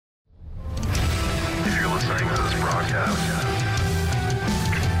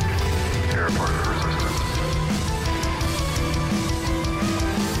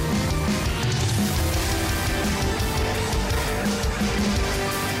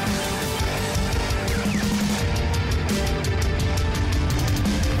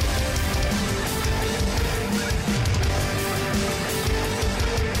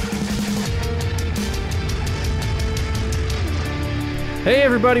Hey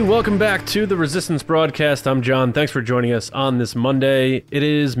everybody, welcome back to the Resistance Broadcast. I'm John. Thanks for joining us on this Monday. It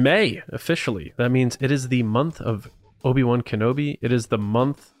is May, officially. That means it is the month of Obi-Wan Kenobi. It is the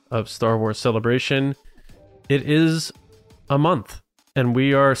month of Star Wars Celebration. It is a month, and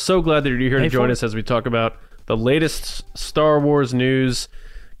we are so glad that you're here to join us as we talk about the latest Star Wars news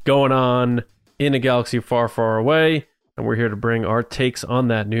going on in a galaxy far, far away, and we're here to bring our takes on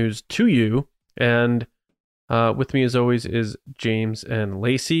that news to you. And with me, as always, is James and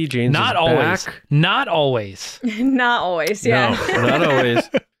Lacey. James not is always. back. Not always. Not always, yeah. No, not always.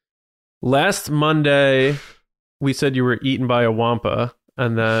 Last Monday, we said you were eaten by a wampa,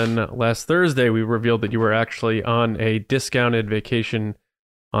 and then last Thursday, we revealed that you were actually on a discounted vacation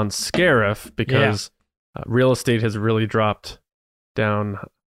on Scarif because real estate has really dropped down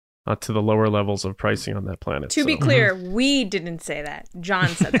to the lower levels of pricing on that planet. To be clear, we didn't say that. John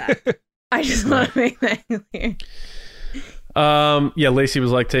said that. I just want to make that clear. Yeah, Lacey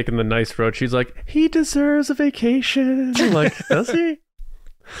was like taking the nice road. She's like, he deserves a vacation. I'm like, does he?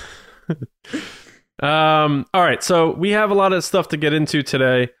 All right, so we have a lot of stuff to get into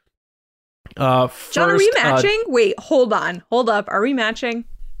today. First, John, are we matching? Wait, hold on. Hold up. Are we matching?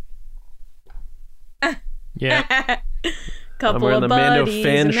 Yeah. Couple I'm wearing of the Mando buddies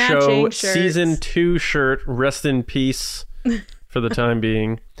Fan and Show matching shirts. Season 2 shirt. Rest in peace for the time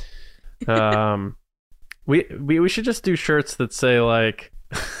being. We should just do shirts that say like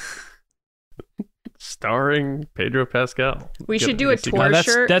starring Pedro Pascal. We should do a tour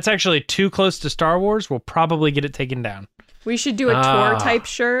shirt. That's actually too close to Star Wars. We'll probably get it taken down. We should do a tour type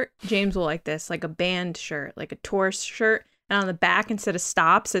shirt. James will like this, like a band shirt, like a tour shirt. And on the back, instead of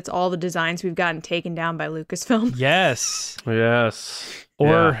stops, it's all the designs we've gotten taken down by Lucasfilm. Yes.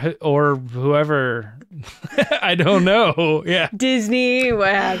 Or whoever. I don't know. Yeah. Disney, what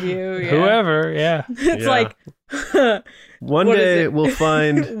have you. Yeah. Whoever, yeah. It's like... One day we'll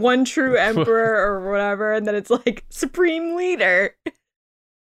find... One true emperor or whatever, and then it's like, supreme leader.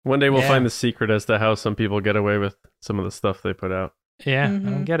 One day we'll find the secret as to how some people get away with some of the stuff they put out. Yeah, I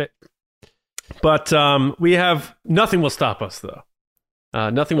don't get it. But we have... Nothing will stop us, though.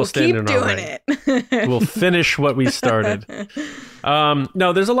 Nothing will stand in our way. Keep doing it. We'll finish what we started.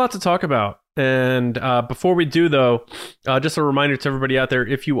 No, there's a lot to talk about. And before we do, though, just a reminder to everybody out there,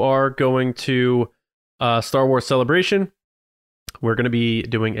 if you are going to Star Wars Celebration, we're going to be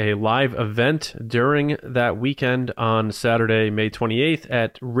doing a live event during that weekend on Saturday, May 28th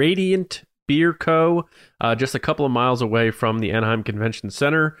at Radiant Beer Co., just a couple of miles away from the Anaheim Convention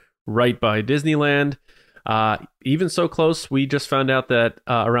Center, right by Disneyland. Even so close, we just found out that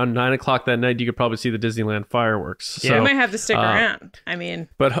around 9 o'clock that night, you could probably see the Disneyland fireworks. Yeah, we might have to stick around. I mean,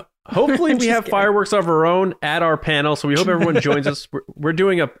 but hopefully we have fireworks of our own at our panel. So we hope everyone joins us. We're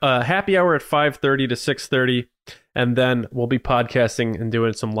doing a happy hour at 5:30 to 6:30, and then we'll be podcasting and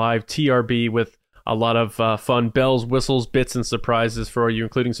doing some live TRB with a lot of fun bells, whistles, bits, and surprises for you,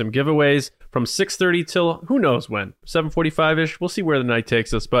 including some giveaways from 6:30 till who knows when, 7:45-ish. We'll see where the night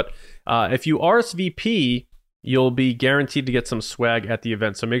takes us. But if you RSVP, you'll be guaranteed to get some swag at the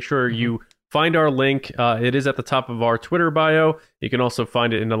event. So make sure you find our link. It is at the top of our Twitter bio. You can also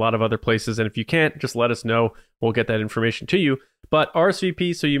find it in a lot of other places. And if you can't, just let us know. We'll get that information to you. But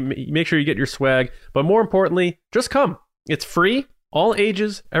RSVP, so you make sure you get your swag. But more importantly, just come. It's free. All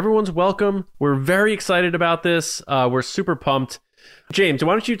ages, everyone's welcome. We're very excited about this. We're super pumped. James,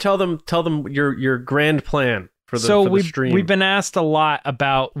 why don't you tell them your grand plan for the stream? We've been asked a lot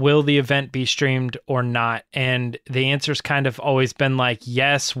about will the event be streamed or not, and the answer's kind of always been like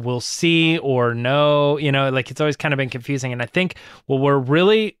yes, we'll see, or no. You know, like it's always kind of been confusing. And I think how we're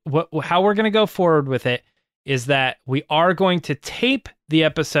going to go forward with it is that we are going to tape the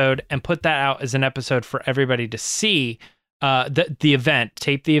episode and put that out as an episode for everybody to see. The event,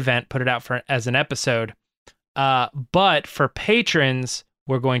 tape the event, put it out as an episode. But for patrons,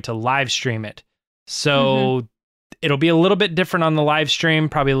 we're going to live stream it. So it'll be a little bit different on the live stream,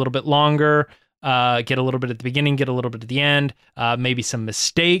 probably a little bit longer. Get a little bit at the beginning, get a little bit at the end. Maybe some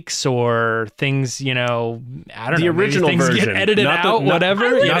mistakes or things, I don't know. The original things version. Get edited out, whatever.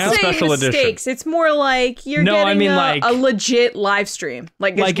 I not the special mistakes. edition. It's more like you're getting a legit live stream.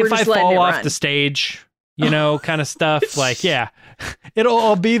 Like if I fall off the stage... kind of stuff. Like, yeah, it'll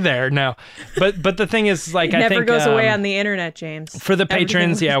all be there. No, but the thing is, like, it never goes away on the internet, James. For the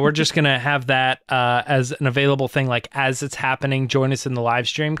patrons, we're just gonna have that as an available thing, like as it's happening. Join us in the live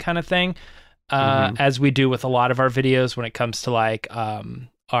stream, kind of thing, as we do with a lot of our videos when it comes to like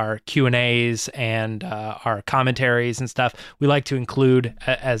our Q&As and our commentaries and stuff. We like to include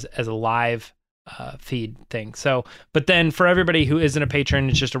as a live feed thing. So, but then for everybody who isn't a patron,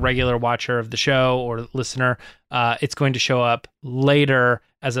 it's just a regular watcher of the show or listener, it's going to show up later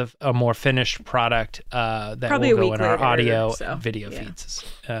as a more finished product that Probably will go in our later, audio so, and video feeds.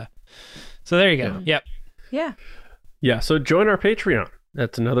 So there you go. Yep. Yeah, so join our Patreon.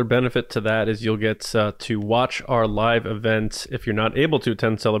 That's another benefit to that is you'll get to watch our live event if you're not able to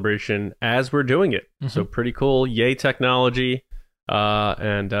attend Celebration as we're doing it. So pretty cool. Yay, technology.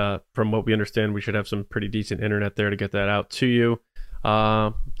 And from what we understand, we should have some pretty decent internet there to get that out to you.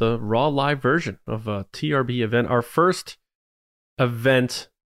 The raw live version of a TRB event, our first event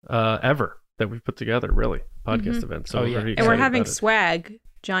ever that we've put together, really, podcast event. So and we're having swag.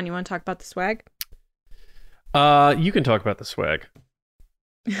 John, you want to talk about the swag? You can talk about the swag.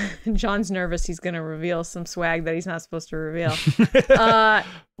 John's nervous. He's going to reveal some swag that he's not supposed to reveal.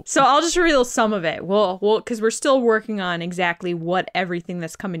 So I'll just reveal some of it. We'll because we're still working on exactly what everything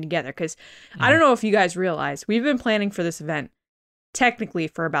that's coming together. Because I don't know if you guys realize we've been planning for this event technically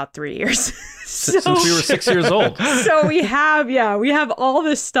for about 3 years. Since we were 6 years old. So we have all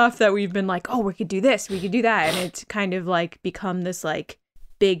this stuff that we've been like, oh, we could do this, we could do that, and it's kind of like become this like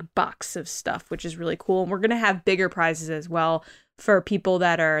big box of stuff, which is really cool. And we're gonna have bigger prizes as well for people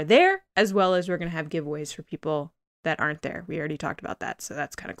that are there, as well as we're going to have giveaways for people that aren't there. We already talked about that, so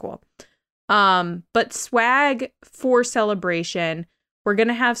that's kind of cool. But swag for Celebration, we're going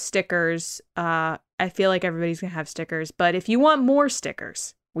to have stickers. I feel like everybody's going to have stickers, but if you want more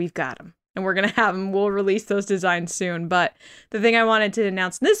stickers, we've got them. And we're going to have them. We'll release those designs soon. But the thing I wanted to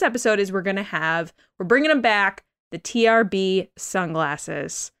announce in this episode is we're bringing them back, the TRB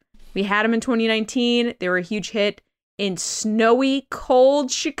sunglasses. We had them in 2019. They were a huge hit in snowy,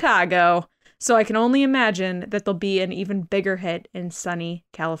 cold Chicago. So I can only imagine that they'll be an even bigger hit in sunny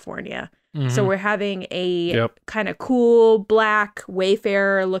California. So we're having a kind of cool black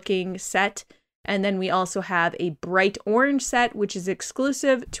Wayfarer looking set. And then we also have a bright orange set, which is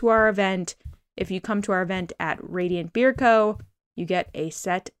exclusive to our event. If you come to our event at Radiant Beer Co., you get a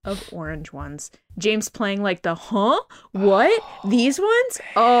set of orange ones. James playing like the, what? These ones?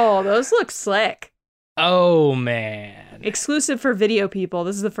 Oh, those look slick. Oh, man. Exclusive for video people.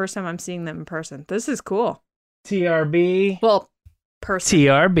 This is the first time I'm seeing them in person. This is cool. TRB. Well, person.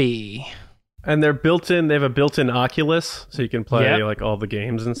 TRB. And they have a built-in Oculus, so you can play like all the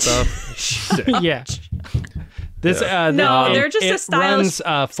games and stuff. Yeah. This they're just a stylish.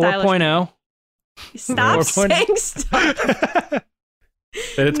 Runs 4.0. Stop saying stuff.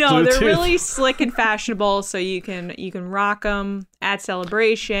 It's no, Bluetooth. they're really slick and fashionable, so you can rock them at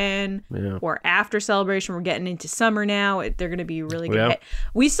Celebration or after Celebration. We're getting into summer now. They're going to be really good.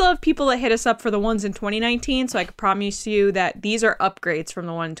 We still have people that hit us up for the ones in 2019, so I can promise you that these are upgrades from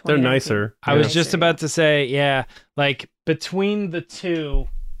the one in 2019. They're nicer. I was just about to say, like between the two,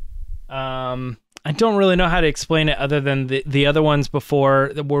 I don't really know how to explain it other than the other ones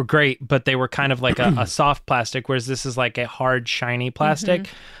before were great, but they were kind of like a soft plastic, whereas this is like a hard, shiny plastic,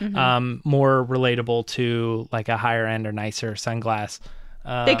 more relatable to like a higher end or nicer sunglass.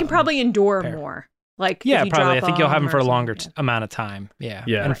 They can probably endure more. Like probably. I think you'll have them for a longer amount of time. Yeah.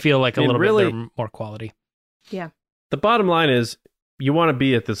 And feel like a little bit more quality. Yeah. The bottom line is you want to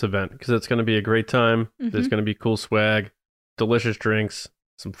be at this event because it's going to be a great time. There's going to be cool swag, delicious drinks,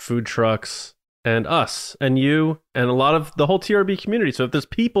 some food trucks, and us and you and a lot of the whole TRB community. So if there's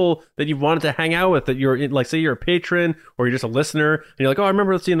people that you've wanted to hang out with that you're in, like say you're a patron or you're just a listener and you're like, oh, I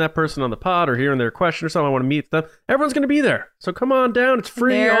remember seeing that person on the pod or hearing their question or something, I want to meet them. Everyone's going to be there. So come on down. It's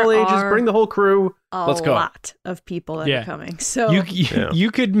free, all ages. Bring the whole crew. Let's go. A lot of people that are coming. So you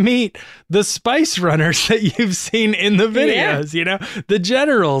could meet the Spice Runners that you've seen in the videos, you know, the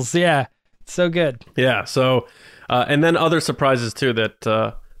generals. Yeah. So good. Yeah. So, and then other surprises too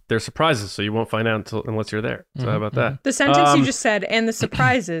that, they're surprises, so you won't find out unless you're there. So how about that? The sentence you just said, and the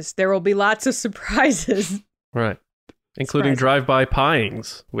surprises. There will be lots of surprises. Right. Including drive-by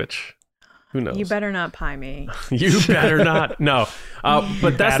pieings, which, who knows? You better not pie me. You better not. No.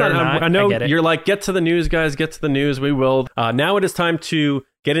 But that's not. I know you're like, get to the news, guys. Get to the news. We will. Now it is time to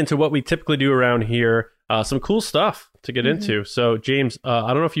get into what we typically do around here. Some cool stuff to get into. So, James, I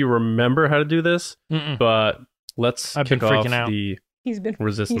don't know if you remember how to do this, but let's kick off the... He's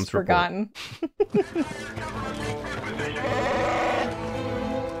resistance report. Forgotten.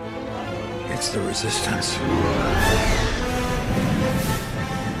 It's the resistance.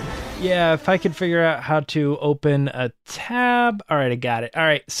 Yeah, if I could figure out how to open a tab. All right, I got it. All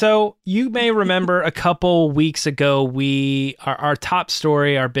right, so you may remember a couple weeks ago, our top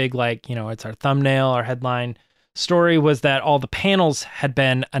story, our big, like, you know, it's our thumbnail, our headline story was that all the panels had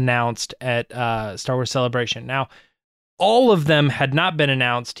been announced at Star Wars Celebration. Now, all of them had not been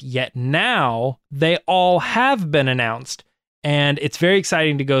announced, yet now they all have been announced. And it's very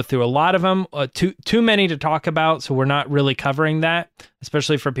exciting to go through a lot of them, too many to talk about, so we're not really covering that,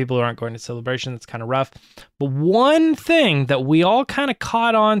 especially for people who aren't going to Celebration. It's kind of rough. But one thing that we all kind of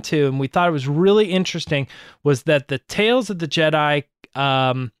caught on to, and we thought it was really interesting, was that the Tales of the Jedi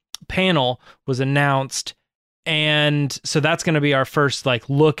panel was announced. And so that's going to be our first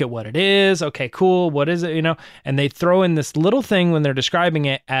look at what it is. Okay, cool. What is it? And they throw in this little thing when they're describing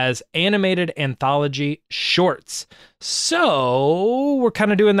it as animated anthology shorts. So we're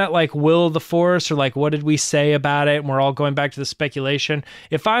kind of doing that Will of the Force, or what did we say about it? And we're all going back to the speculation.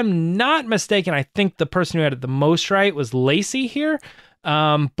 If I'm not mistaken, I think the person who had it the most right was Lacey here.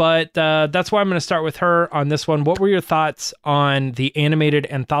 But that's why I'm going to start with her on this one. What were your thoughts on the animated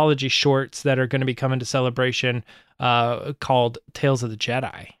anthology shorts that are going to be coming to Celebration called Tales of the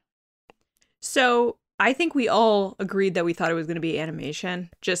Jedi? So I think we all agreed that we thought it was going to be animation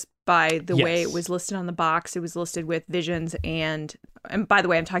just by the way it was listed on the box. It was listed with Visions and by the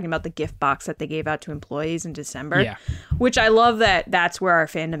way, I'm talking about the gift box that they gave out to employees in December, which I love that that's where our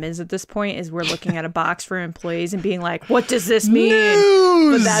fandom is at this point, is we're looking at a box for employees and being like, what does this mean?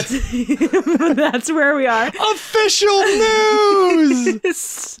 News! But that's where we are. Official news!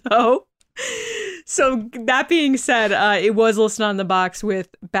 So that being said, it was listed on the box with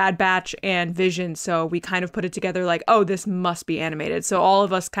Bad Batch and Vision. So we kind of put it together oh, this must be animated. So all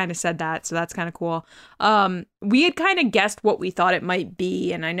of us kind of said that. So that's kind of cool. We had kind of guessed what we thought it might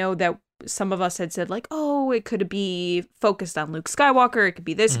be. And I know that some of us had said oh, it could be focused on Luke Skywalker. It could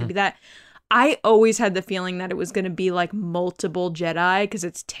be this, it could be that. I always had the feeling that it was going to be multiple Jedi because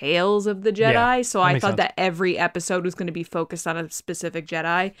it's Tales of the Jedi. Yeah, so I thought that every episode was going to be focused on a specific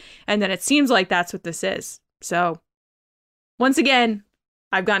Jedi. And then it seems like that's what this is. So once again,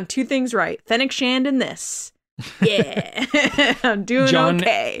 I've gotten two things right. Fennec Shand and this. Yeah, I'm doing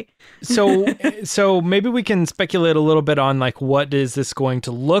okay. So maybe we can speculate a little bit on what is this going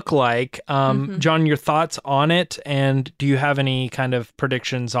to look like? John, your thoughts on it? And do you have any kind of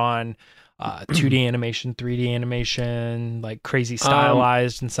predictions on 2D animation, 3D animation, crazy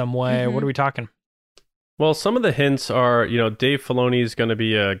stylized in some way? What are we talking? Well, some of the hints are, Dave Filoni is going to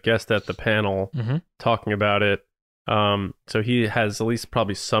be a guest at the panel talking about it. So he has at least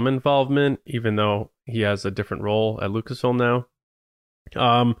probably some involvement, even though he has a different role at Lucasfilm now.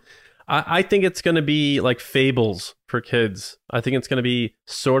 I think it's going to be like Fables for kids. I think it's going to be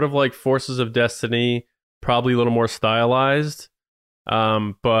sort of like Forces of Destiny, probably a little more stylized.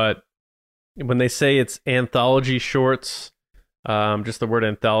 But when they say it's anthology shorts, just the word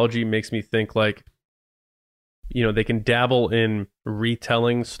anthology makes me think they can dabble in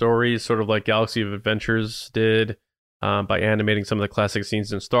retelling stories, sort of like Galaxy of Adventures did, by animating some of the classic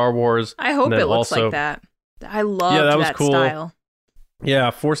scenes in Star Wars. I hope it looks like that. I love that was cool. style.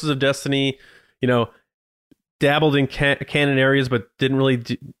 Yeah, Forces of Destiny, dabbled in canon areas, but didn't really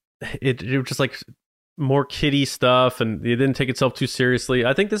it was just more kiddie stuff, and it didn't take itself too seriously.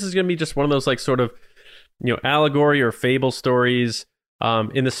 I think this is going to be just one of those sort of allegory or fable stories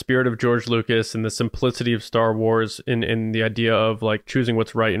in the spirit of George Lucas and the simplicity of Star Wars, in the idea of choosing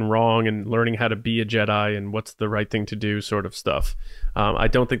what's right and wrong and learning how to be a Jedi and what's the right thing to do, sort of stuff. I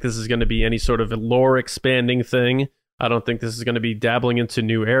don't think this is going to be any sort of lore expanding thing. I don't think this is going to be dabbling into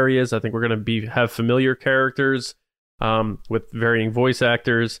new areas. I think we're going to have familiar characters with varying voice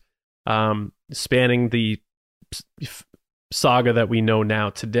actors, spanning the saga that we know now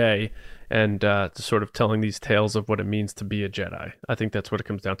today, and sort of telling these tales of what it means to be a Jedi. I think that's what it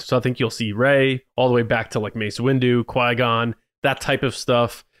comes down to. So I think you'll see Rey all the way back to Mace Windu, Qui-Gon, that type of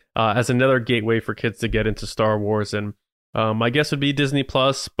stuff, as another gateway for kids to get into Star Wars. And my guess would be Disney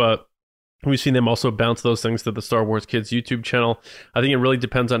Plus, but we've seen them also bounce those things to the Star Wars Kids YouTube channel. I think it really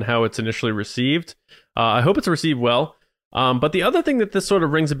depends on how it's initially received. I hope it's received well. But the other thing that this sort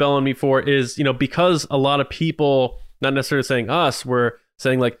of rings a bell on me for is, because a lot of people, not necessarily saying us, were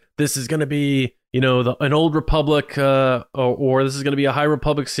saying this is going to be, an Old Republic or this is going to be a High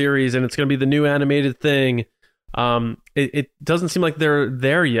Republic series and it's going to be the new animated thing. It doesn't seem like they're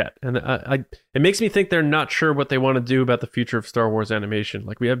there yet. And it makes me think they're not sure what they want to do about the future of Star Wars animation.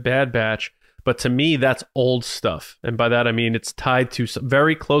 We have Bad Batch, but to me, that's old stuff. And by that, I mean, it's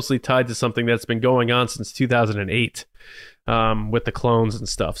very closely tied to something that's been going on since 2008 with the clones and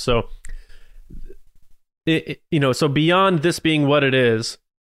stuff. So, so beyond this being what it is,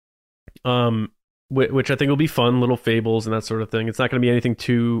 which I think will be fun, little fables and that sort of thing. It's not going to be anything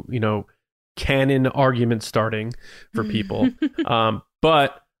too, canon argument starting for people.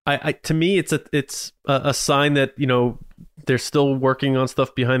 But to me, it's a sign that, they're still working on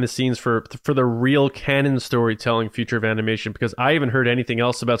stuff behind the scenes for the real canon storytelling future of animation, because I haven't heard anything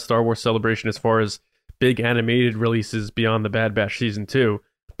else about Star Wars Celebration as far as big animated releases beyond the Bad Batch Season 2.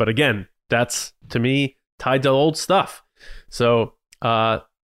 But again, that's, to me, tied to old stuff. So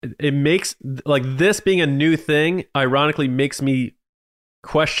it makes, like, this being a new thing, ironically makes me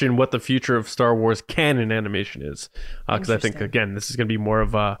question what the future of Star Wars canon animation is. Because I think, again, this is going to be more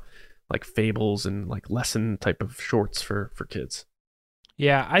of a like fables and like lesson type of shorts for kids.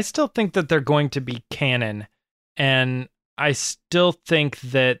 Yeah, I still think that they're going to be canon. And I still think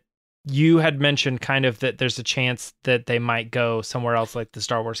that you had mentioned kind of that there's a chance that they might go somewhere else, like the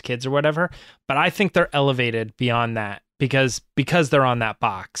Star Wars Kids or whatever. But I think they're elevated beyond that because they're on that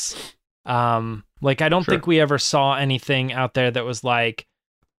box. Like, I don't think we ever saw anything out there that was like,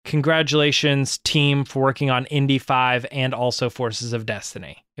 congratulations team for working on Indy 5 and also Forces of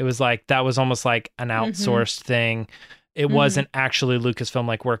Destiny. It was like, that was almost like an outsourced thing. It wasn't actually Lucasfilm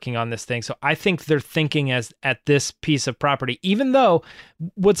like working on this thing. So I think they're thinking as at this piece of property, even though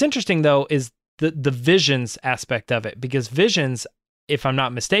what's interesting though is the Visions aspect of it, because Visions, if I'm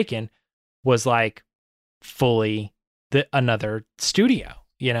not mistaken, was like fully another studio,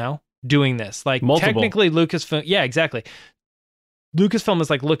 you know, doing this. Like technically Lucasfilm. Yeah, exactly. Lucasfilm is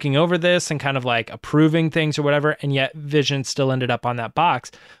like looking over this and kind of like approving things or whatever, and yet Vision still ended up on that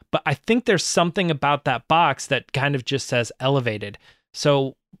box. But I think there's something about that box that kind of just says elevated.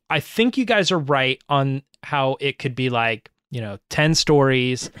 So I think you guys are right on how it could be like, you know, 10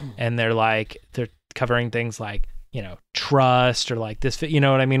 stories, and they're covering things like, you know, trust or like this, you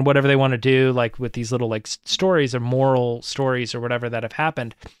know what I mean? Whatever they want to do, like with these little like stories or moral stories or whatever that have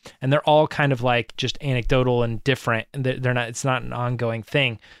happened. And they're all kind of like just anecdotal and different. And they're not, it's not an ongoing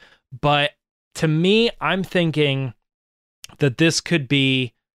thing. But to me, I'm thinking that this could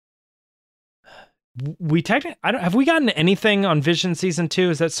be, have we gotten anything on Vision Season 2?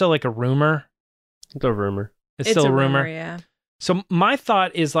 Is that still like a rumor? It's a rumor. It's still a rumor. Yeah. So my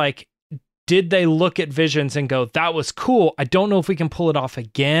thought is like, did they look at Visions and go, that was cool. I don't know if we can pull it off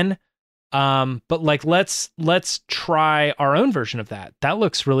again. But like, let's try our own version of that. That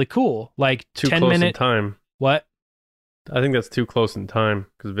looks really cool. Like too 10 close minute in time. What? I think that's too close in time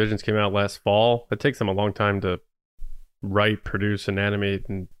because Visions came out last fall. It takes them a long time to write, produce, and animate.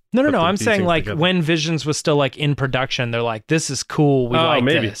 And no. I'm saying like together. When Visions was still like in production, they're like, this is cool. We like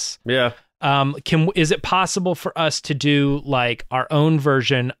this. Yeah. Is it possible for us to do like our own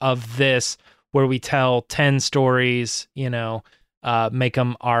version of this where we tell 10 stories, you know, make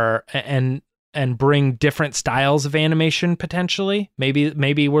them our and bring different styles of animation potentially?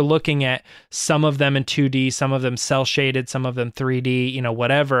 Maybe we're looking at some of them in 2D, some of them cel shaded, some of them 3D, you know,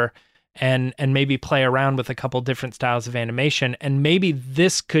 whatever, and maybe play around with a couple different styles of animation. And maybe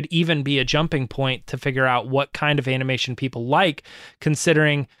this could even be a jumping point to figure out what kind of animation people like,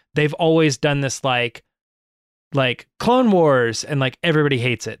 considering they've always done this like Clone Wars, and like everybody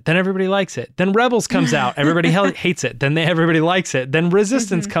hates it, then everybody likes it, then Rebels comes out, everybody hates it, then everybody likes it, then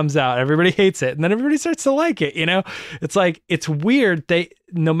Resistance comes out, everybody hates it, and then everybody starts to like it. You know, it's like, it's weird.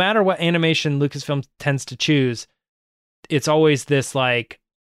 No matter what animation Lucasfilm tends to choose, it's always this like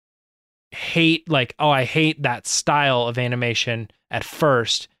hate, like, oh, I hate that style of animation at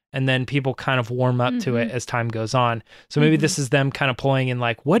first, and then people kind of warm up to it as time goes on. So maybe this is them kind of pulling in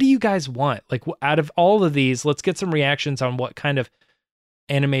like, what do you guys want? Like, out of all of these, let's get some reactions on what kind of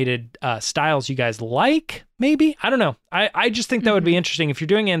animated styles you guys like, maybe. I don't know. I just think that would be interesting. If you're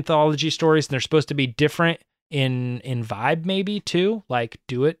doing anthology stories and they're supposed to be different in vibe maybe too, like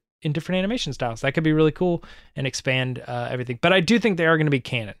do it in different animation styles. That could be really cool and expand everything. But I do think they are going to be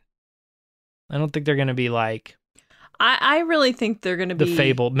canon. I don't think they're going to be like... I really think they're going to be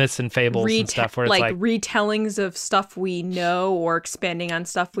myths and fables and stuff where it's like retellings of stuff we know or expanding on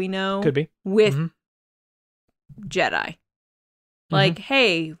stuff we know. Could be. With Jedi. Like,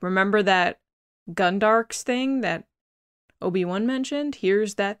 hey, remember that Gundarks thing that Obi-Wan mentioned?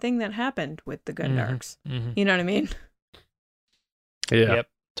 Here's that thing that happened with the Gundarks. You know what I mean? Yeah. Yep.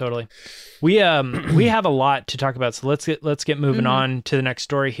 Totally. We have a lot to talk about, so let's get moving on to the next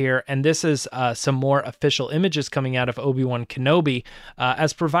story here. And this is some more official images coming out of Obi-Wan Kenobi,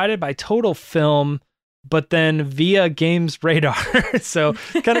 as provided by Total Film, but then via Games Radar. So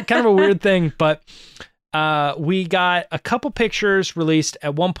kind of a weird thing, but we got a couple pictures released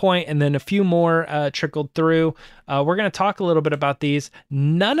at one point, and then a few more trickled through. We're going to talk a little bit about these.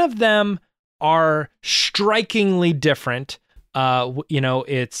 None of them are strikingly different. You know,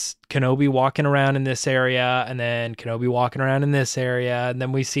 it's Kenobi walking around in this area, and then Kenobi walking around in this area, and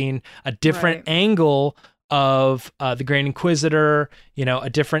then we've seen a different angle of the Grand Inquisitor, you know, a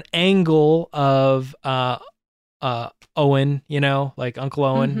different angle of Owen, like Uncle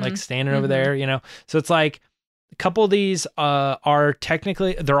Owen, like standing over there, So it's like a couple of these are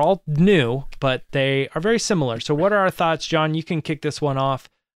technically, they're all new, but they are very similar. So what are our thoughts, John? You can kick this one off.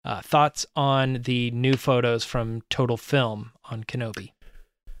 Thoughts on the new photos from Total Film on Kenobi.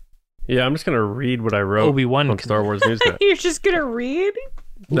 Yeah, I'm just going to read what I wrote Obi-Wan on Star Wars Newsnet. You're just going to read?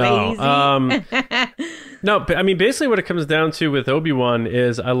 No. Lazy. No, I mean, basically what it comes down to with Obi-Wan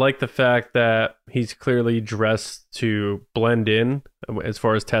is I like the fact that he's clearly dressed to blend in as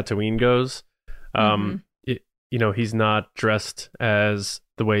far as Tatooine goes. He's not dressed as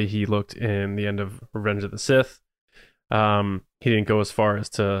the way he looked in the end of Revenge of the Sith. He didn't go as far as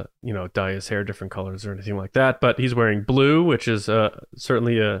to, dye his hair different colors or anything like that, but he's wearing blue, which is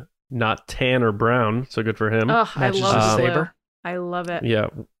certainly a not tan or brown, so good for him. Oh, I love the blue. saber. I love it. Yeah,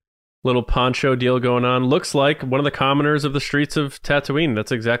 little poncho deal going on. Looks like one of the commoners of the streets of Tatooine.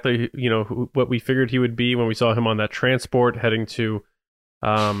 That's exactly, what we figured he would be when we saw him on that transport heading to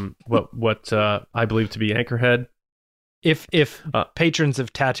what I believe to be Anchorhead. If patrons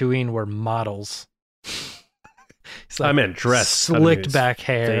of Tatooine were models. Like I meant dressed, slicked back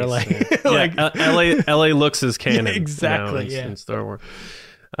hair, face, LA looks as canon, exactly, in Star Wars.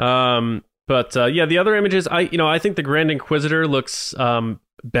 But the other images, I think the Grand Inquisitor looks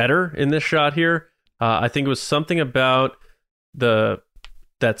better in this shot here. I think it was something about that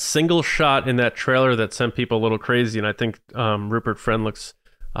single shot in that trailer that sent people a little crazy, and I think Rupert Friend looks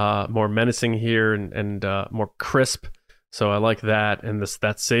more menacing here and more crisp. So I like that, and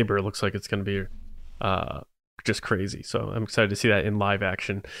that saber looks like it's going to be just crazy. So I'm excited to see that in live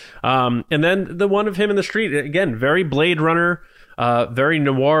action. And then the one of him in the street, again, very Blade Runner, very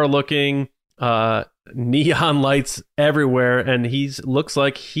noir looking, neon lights everywhere, and looks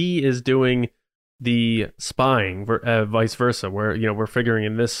like he is doing the spying, vice versa, where we're figuring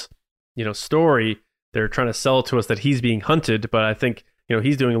in this story they're trying to sell to us that he's being hunted, but I think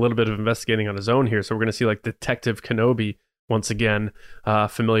he's doing a little bit of investigating on his own here. So we're going to see like Detective Kenobi once again,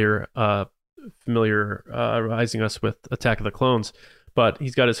 familiarizing us with Attack of the Clones. But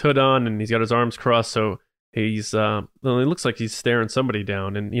he's got his hood on and he's got his arms crossed, so he's it looks like he's staring somebody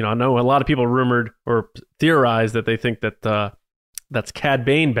down. And I know a lot of people rumored or theorized that they think that that's Cad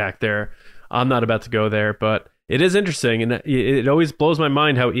Bane back there. I'm not about to go there, but it is interesting, and it always blows my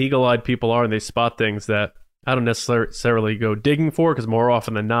mind how eagle-eyed people are, and they spot things that I don't necessarily go digging for, because more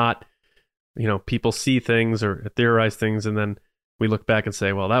often than not, people see things or theorize things, and then we look back and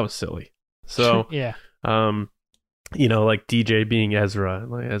say, well, that was silly. So, yeah. Like DJ being Ezra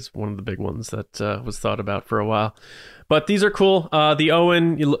as one of the big ones that was thought about for a while. But these are cool. The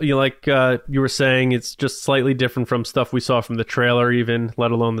Owen, you were saying, it's just slightly different from stuff we saw from the trailer even,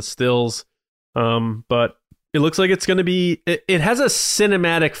 let alone the stills. But it looks like it's going to be, it has a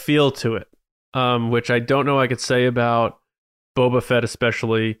cinematic feel to it, which I don't know I could say about Boba Fett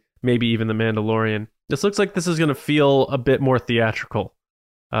especially, maybe even The Mandalorian. This looks like this is going to feel a bit more theatrical.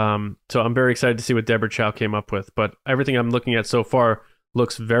 So I'm very excited to see what Deborah Chow came up with. But everything I'm looking at so far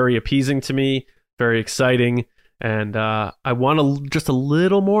looks very appeasing to me, very exciting. And I want just a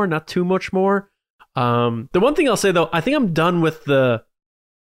little more, not too much more. The one thing I'll say, though, I think I'm done with the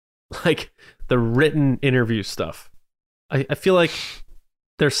written interview stuff. I feel like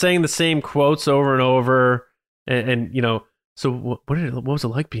they're saying the same quotes over and over. And so what was it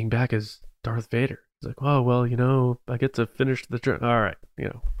like being back as Darth Vader? It's like, oh, well, I get to finish the journey. All right,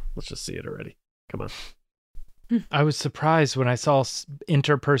 let's just see it already. Come on. I was surprised when I saw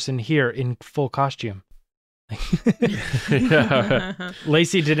interperson here in full costume. Yeah.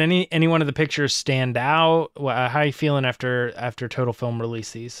 Lacey, did any one of the pictures stand out? How are you feeling after Total Film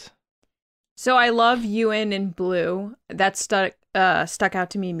released these? So I love Ewan in blue. That stuck out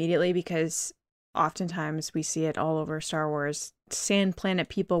to me immediately because oftentimes we see it all over Star Wars. Sand Planet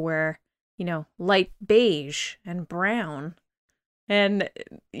people wear, light beige and brown. And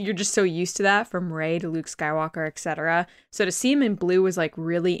you're just so used to that, from Rey to Luke Skywalker, etc. So to see him in blue was like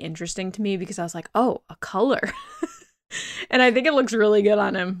really interesting to me because I was like, oh, a color. And I think it looks really good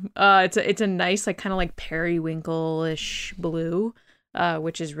on him. It's a nice, like, kind of like periwinkle-ish blue,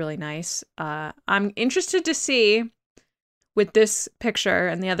 which is really nice. I'm interested to see with this picture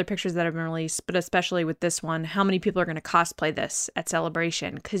and the other pictures that have been released, but especially with this one, how many people are going to cosplay this at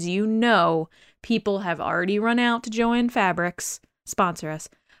Celebration? Because people have already run out to Joann Fabrics, sponsor us,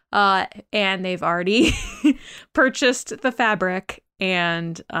 and they've already purchased the fabric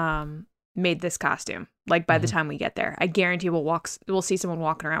and made this costume. Like, by the time we get there, I guarantee we'll see someone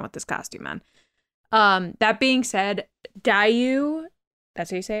walking around with this costume on. That being said, Dayu,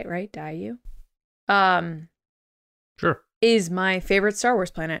 that's how you say it, right? Dayu. Sure. Is my favorite Star Wars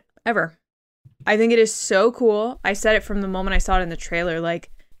planet ever. I think it is so cool. I said it from the moment I saw it in the trailer,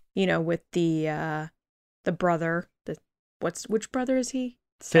 like, you know, with the brother, which brother is he?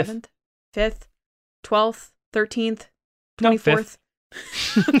 7th, 5th, 12th, 13th, 24th.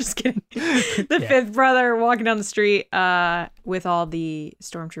 I'm just kidding. The fifth brother walking down the street with all the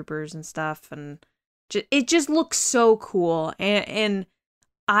stormtroopers and stuff, and it just looks so cool. And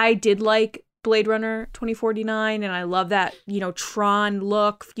I did like Blade Runner 2049, and I love that, you know, Tron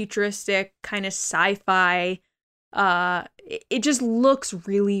look, futuristic, kind of sci-fi. It just looks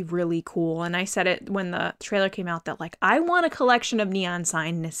really, really cool. And I said it when the trailer came out that, like, I want a collection of neon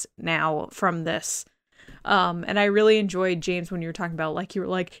signs now from this. And I really enjoyed, James, when you were talking about, like, you were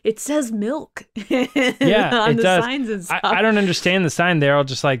like, it says milk. Yeah, on it the does. signs and stuff. I don't understand the sign. They're all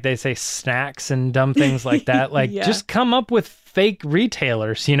just like, they say snacks and dumb things like that. Like, just come up with fake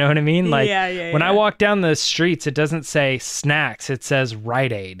retailers. You know what I mean? Like, when I walk down the streets, it doesn't say snacks. It says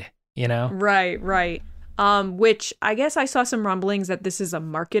Rite Aid, you know? Right. Which I guess I saw some rumblings that this is a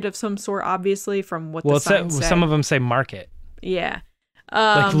market of some sort, obviously, from what the sign said. Some of them say market. Yeah.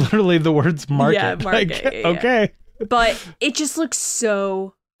 Like literally the words market. Yeah, market. Like, okay. But it just looks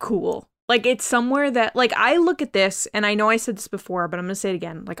so cool. Like, it's somewhere that, like, I look at this, and I know I said this before, but I'm going to say it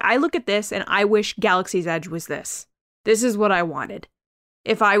again. Like, I look at this, and I wish Galaxy's Edge was this. This is what I wanted.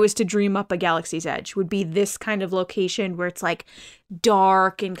 If I was to dream up a Galaxy's Edge, would be this kind of location where it's, like,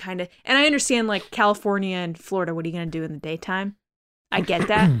 dark and kind of... And I understand, like, California and Florida, what are you going to do in the daytime? I get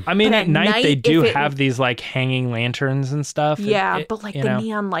that. I mean, at night they do have these, like, hanging lanterns and stuff. Yeah, but, like, the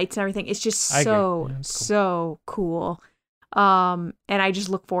neon lights and everything, it's just so cool. And I just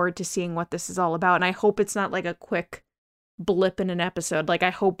look forward to seeing what this is all about. And I hope it's not, like, a quick blip in an episode. Like, I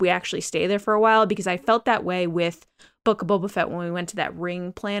hope we actually stay there for a while, because I felt that way with Book of Boba Fett when we went to that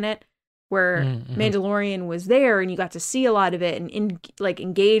ring planet where Mandalorian was there, and you got to see a lot of it and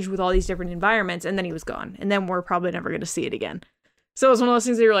engage with all these different environments, and then he was gone. And then we're probably never going to see it again. So it was one of those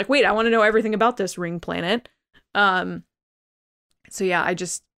things that you're like, wait, I want to know everything about this ring planet. So yeah,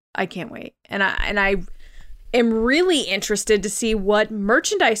 I can't wait. And I am really interested to see what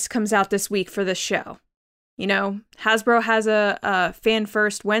merchandise comes out this week for this show. You know, Hasbro has a Fan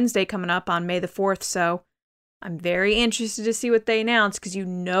First Wednesday coming up on May the 4th. So I'm very interested to see what they announce, because you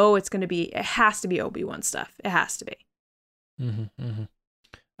know it has to be Obi-Wan stuff. It has to be.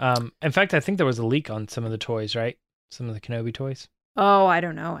 In fact, I think there was a leak on some of the toys, right? Some of the Kenobi toys. Oh, I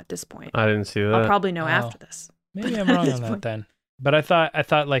don't know at this point. I didn't see that. I'll probably know after this. Maybe I'm wrong on that then. But I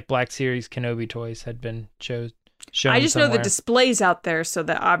thought like Black Series Kenobi toys had been shown. I just somewhere. know the display's out there, so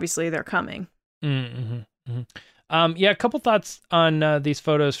that obviously they're coming. Yeah, a couple thoughts on these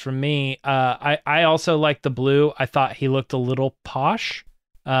photos from me. I also like the blue. I thought he looked a little posh.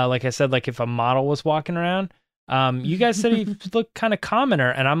 Like I said, like if a model was walking around. You guys said he looked kind of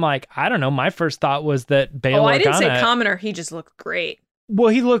commoner, and I'm like, I don't know. My first thought was that Bail Organa. I didn't say commoner. He just looked great. Well,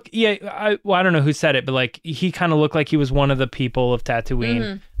 he looked, I don't know who said it, but like he kind of looked like he was one of the people of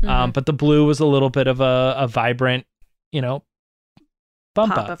Tatooine. But the blue was a little bit of a vibrant, you know,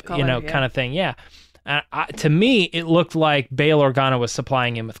 bump Pop up, of color, you know, kind of thing. Yeah. To me, it looked like Bail Organa was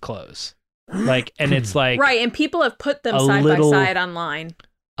supplying him with clothes. Like, and it's like right, and people have put them side by side online.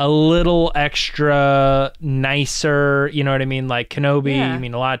 A little extra nicer, you know what I mean? Like, Kenobi, you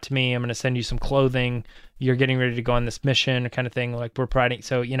mean a lot to me. I'm going to send you some clothing. You're getting ready to go on this mission, kind of thing. Like, we're providing.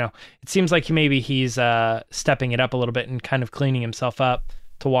 So, you know, it seems like he's stepping it up a little bit and kind of cleaning himself up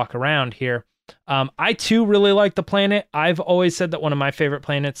to walk around here. I too really like the planet. I've always said that one of my favorite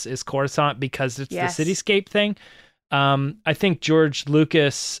planets is Coruscant because it's the cityscape thing. I think George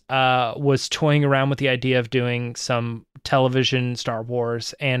Lucas was toying around with the idea of doing some television Star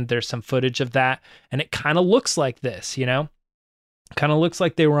Wars, and there's some footage of that, and it kind of looks like this, you know? Kind of looks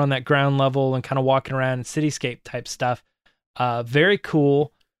like they were on that ground level and kind of walking around in cityscape type stuff. Very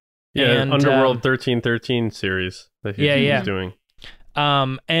cool. Yeah, and, Underworld 1313 series that he's doing.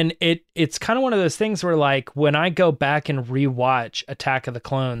 And it's kind of one of those things where, like, when I go back and rewatch Attack of the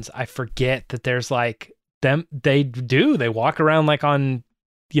Clones, I forget that there's like they walk around like on,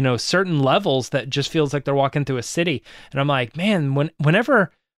 you know, certain levels that just feels like they're walking through a city. And I'm like, man,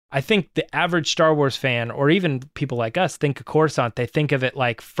 whenever I think the average Star Wars fan, or even people like us, think of Coruscant, they think of it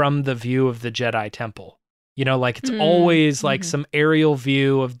like from the view of the Jedi Temple. You know, like it's always like some aerial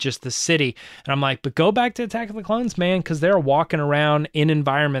view of just the city. And I'm like, but go back to Attack of the Clones, man, because they're walking around in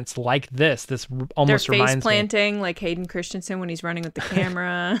environments like this. This almost They're reminds face planting like Hayden Christensen when he's running with the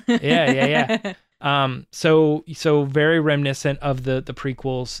camera. Yeah. So very reminiscent of the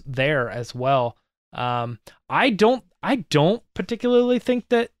prequels there as well. I don't particularly think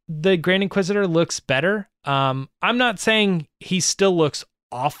that the Grand Inquisitor looks better. I'm not saying he still looks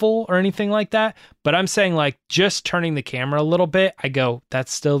awful or anything like that, but I'm saying like just turning the camera a little bit, I go,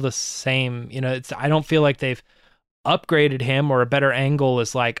 that's still the same. I don't feel like they've upgraded him, or a better angle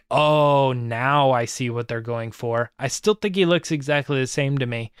is like, oh, now I see what they're going for. I still think he looks exactly the same to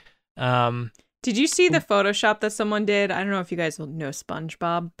me. Did you see the Photoshop that someone did? I don't know if you guys will know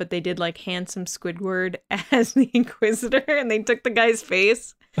SpongeBob, but they did like handsome Squidward as the Inquisitor, and they took the guy's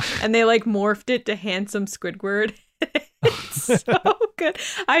face and they like morphed it to handsome Squidward. It's so good.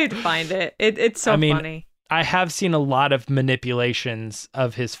 I had to find it. It's so funny. I have seen a lot of manipulations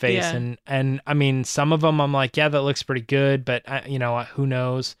of his face, and I mean, some of them I'm like, yeah, that looks pretty good, but who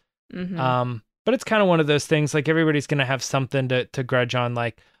knows? Mm-hmm. But it's kind of one of those things. Like everybody's gonna have something to grudge on.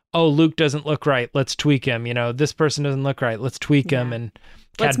 Like, oh, Luke doesn't look right, let's tweak him. This person doesn't look right, let's tweak him. And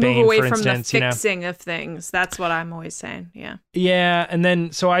let's Cad move Bane, away for from instance, the fixing of things. That's what I'm always saying. Yeah. And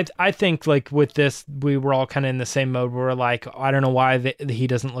then so I think like with this, we were all kind of in the same mode. Where we're like, I don't know why he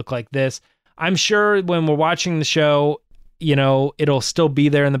doesn't look like this. I'm sure when we're watching the show, it'll still be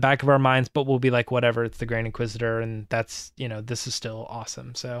there in the back of our minds, but we'll be like, whatever, it's the Grand Inquisitor, and that's, this is still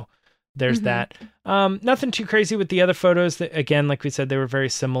awesome. So there's that. Nothing too crazy with the other photos. That, again, like we said, they were very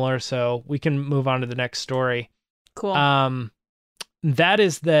similar, so we can move on to the next story. Cool. That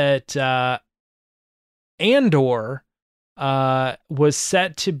is that Andor was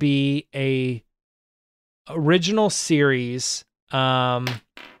set to be a original series.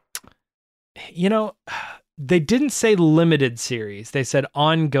 They didn't say limited series. They said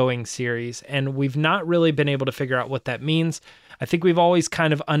ongoing series, and we've not really been able to figure out what that means. I think we've always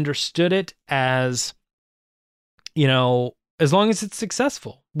kind of understood it as, as long as it's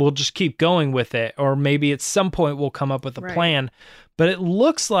successful, we'll just keep going with it. Or maybe at some point we'll come up with a plan. But it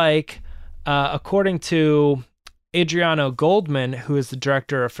looks like, according to Adriano Goldman, who is the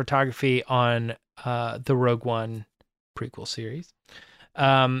director of photography on the Rogue One prequel series,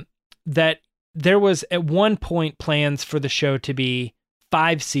 that there was at one point plans for the show to be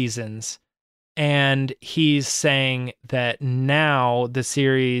 5 seasons, and he's saying that now the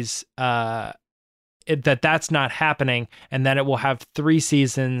series that's not happening, and that it will have 3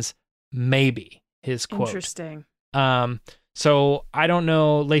 seasons, maybe, his quote. Interesting. So I don't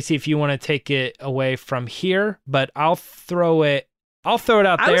know, Lacey, if you want to take it away from here, but I'll throw it out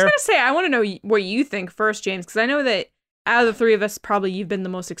there. I was gonna say, I want to know what you think first, James, because I know that out of the 3 of us, probably you've been the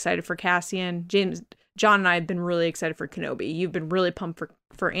most excited for Cassian. John and I have been really excited for Kenobi. You've been really pumped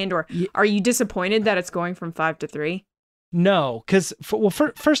for Andor. Yeah. Are you disappointed that it's going from 5 to 3? No, because,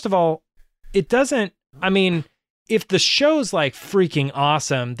 first of all, it doesn't, I mean, if the show's like freaking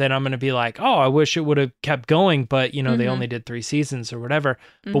awesome, then I'm going to be like, oh, I wish it would have kept going, but, they only did 3 seasons or whatever.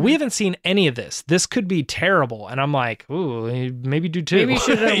 But we haven't seen any of this. This could be terrible. And I'm like, ooh, maybe do 2. Maybe you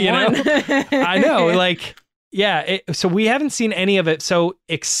should have won. I know, like... Yeah, so we haven't seen any of it. So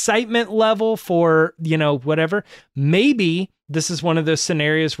excitement level for, whatever. Maybe this is one of those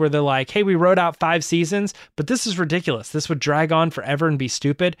scenarios where they're like, hey, we wrote out 5 seasons, but this is ridiculous. This would drag on forever and be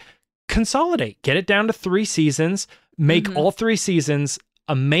stupid. Consolidate, get it down to 3 seasons, make all 3 seasons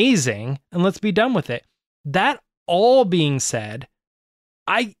amazing, and let's be done with it. That all being said,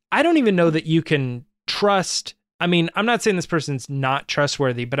 I don't even know that you can trust. I mean, I'm not saying this person's not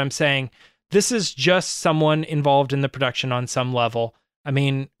trustworthy, but I'm saying this is just someone involved in the production on some level. I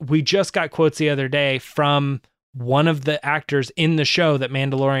mean, we just got quotes the other day from one of the actors in the show that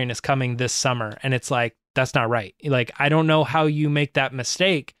Mandalorian is coming this summer. And it's like, that's not right. Like, I don't know how you make that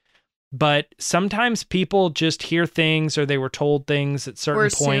mistake, but sometimes people just hear things, or they were told things at certain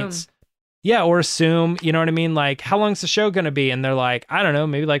points. Yeah, or assume, you know what I mean? Like, how long's the show going to be? And they're like, I don't know,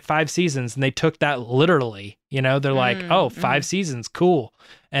 maybe like 5 seasons. And they took that literally, they're like, oh, 5 seasons, cool.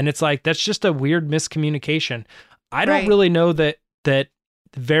 And it's like, that's just a weird miscommunication. I don't really know that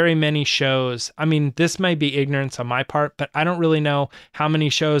very many shows, I mean, this might be ignorance on my part, but I don't really know how many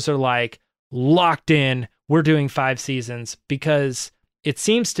shows are like locked in, we're doing 5 seasons, because it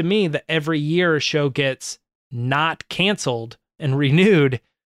seems to me that every year a show gets not canceled and renewed.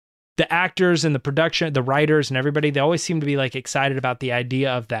 The actors and the production, the writers and everybody, they always seem to be like excited about the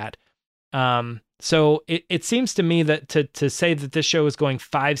idea of that. So it seems to me that to say that this show is going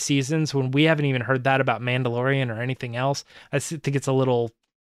 5 seasons when we haven't even heard that about Mandalorian or anything else, I think it's a little,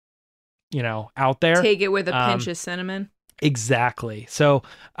 out there. Take it with a pinch of cinnamon. Exactly. So,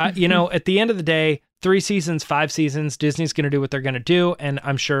 at the end of the day, 3 seasons, 5 seasons, Disney's going to do what they're going to do. And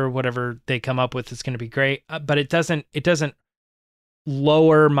I'm sure whatever they come up with is going to be great, but it doesn't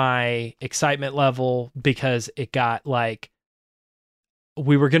lower my excitement level because it got like,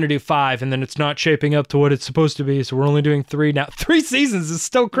 we were going to do 5 and then it's not shaping up to what it's supposed to be. So we're only doing 3 now. 3 seasons is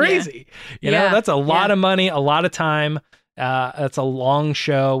still crazy. You know, that's a lot of money, a lot of time. That's a long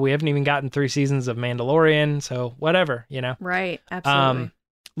show. We haven't even gotten 3 seasons of Mandalorian, so whatever, you know. Right. Absolutely.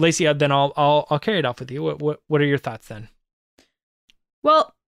 Lacey, then I'll carry it off with you. What are your thoughts then?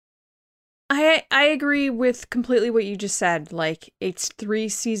 Well, I agree with completely what you just said. Like, it's 3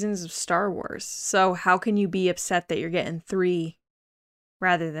 seasons of Star Wars. So how can you be upset that you're getting 3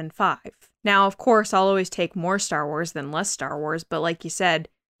 rather than 5? Now, of course, I'll always take more Star Wars than less Star Wars, but like you said,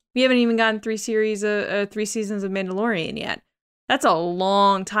 we haven't even gotten 3 seasons of Mandalorian yet. That's a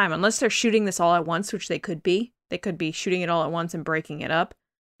long time, unless they're shooting this all at once, which they could be. They could be shooting it all at once and breaking it up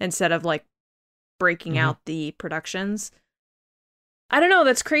instead of like breaking out the productions. I don't know,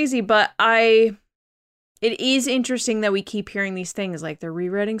 that's crazy, but it is interesting that we keep hearing these things, like they're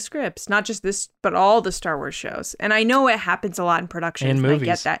rewriting scripts, not just this, but all the Star Wars shows. And I know it happens a lot in productions, and movies. I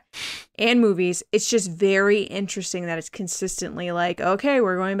get that. And movies. It's just very interesting that it's consistently like, okay,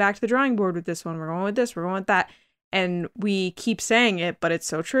 we're going back to the drawing board with this one. We're going with this. We're going with that. And we keep saying it, but it's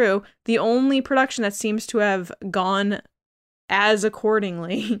so true. The only production that seems to have gone as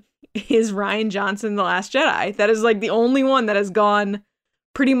accordingly is Rian Johnson, The Last Jedi. That is like the only one that has gone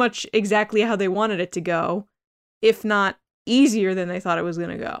pretty much exactly how they wanted it to go, if not easier than they thought it was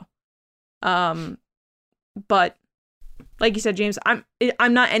going to go. But like you said, James, I'm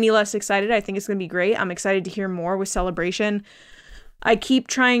not any less excited. I think it's going to be great. I'm excited to hear more with Celebration. I keep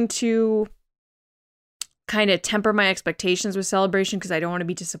trying to kind of temper my expectations with Celebration because I don't want to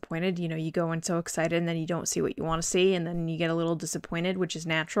be disappointed. You know, you go in so excited and then you don't see what you want to see, and then you get a little disappointed, which is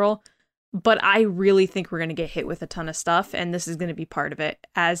natural. But I really think we're going to get hit with a ton of stuff, and this is going to be part of it,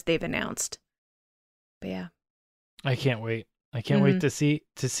 as they've announced. But yeah. I can't wait. I can't wait to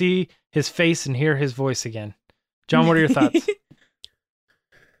see his face and hear his voice again. John, what are your thoughts?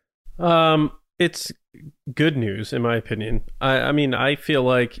 It's good news, in my opinion. I mean, I feel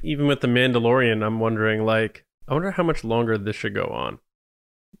like even with The Mandalorian, I'm wondering, like, I wonder how much longer this should go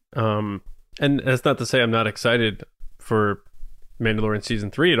on. And that's not to say I'm not excited for Mandalorian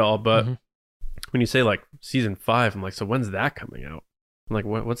season 3 at all, but when you say like season 5, I'm like, so when's that coming out? I'm like,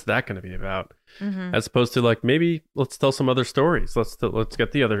 what's that going to be about? As opposed to like, maybe let's tell some other stories. Let's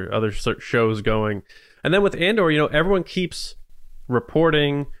get the other shows going. And then with Andor, you know, everyone keeps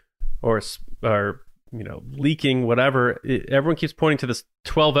reporting or you know, leaking, whatever. Everyone keeps pointing to this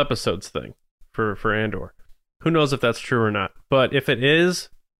 12 episodes thing for Andor. Who knows if that's true or not? But if it is,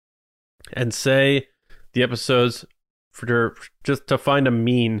 and say the episodes for just to find a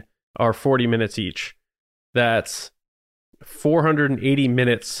mean are 40 minutes each, that's 480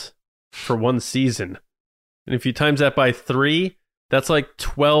 minutes for one season. And if you times that by 3, that's like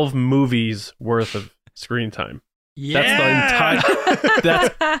 12 movies worth of screen time. Yeah.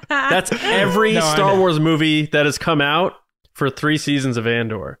 That's every Star Wars movie that has come out for 3 seasons of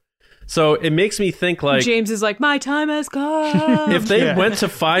Andor. So it makes me think like James is like, my time has come. If they went to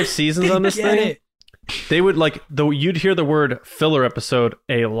 5 seasons on this thing, they would like you'd hear the word filler episode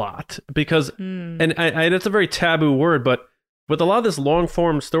a lot because and it's a very taboo word, but with a lot of this long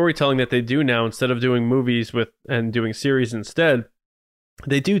form storytelling that they do now, instead of doing movies and doing series instead,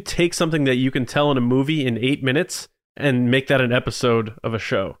 they do take something that you can tell in a movie in 8 minutes and make that an episode of a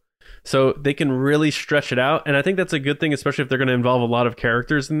show. So they can really stretch it out. And I think that's a good thing, especially if they're going to involve a lot of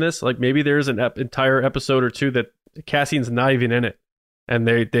characters in this. Like maybe there's an entire episode or 2 that Cassian's not even in it. And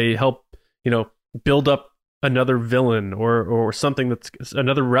they help, you know, build up another villain or something that's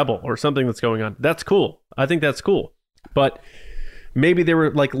another rebel or something that's going on. That's cool. I think that's cool. But maybe they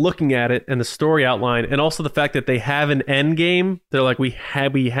were like looking at it and the story outline, and also the fact that they have an end game. They're like, we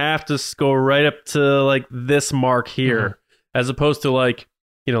have to go right up to like this mark here, as opposed to like,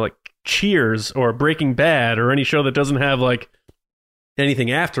 you know, like Cheers or Breaking Bad or any show that doesn't have like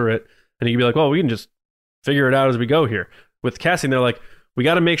anything after it. And you can be like, well, we can just figure it out as we go here. With Cassian, they're like, we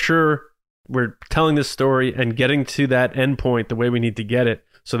got to make sure we're telling this story and getting to that end point the way we need to get it,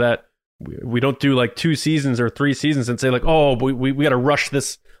 so that we don't do like 2 seasons or 3 seasons and say like, oh, we got to rush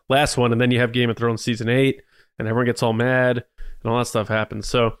this last one. And then you have Game of Thrones season 8 and everyone gets all mad and all that stuff happens.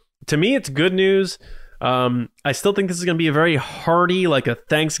 So to me, it's good news. I still think this is going to be a very hearty, like a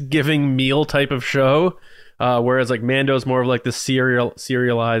Thanksgiving meal type of show. Whereas like Mando's more of like the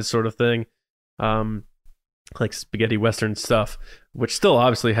serialized sort of thing. Like spaghetti Western stuff, which still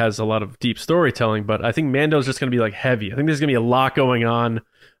obviously has a lot of deep storytelling, but I think Mando's just going to be like heavy. I think there's going to be a lot going on.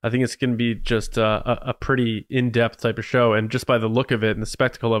 I think it's going to be just a pretty in-depth type of show. And just by the look of it and the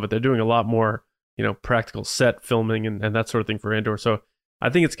spectacle of it, they're doing a lot more, you know, practical set filming and that sort of thing for Andor. So I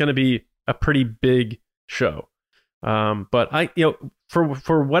think it's going to be a pretty big show. But I, you know,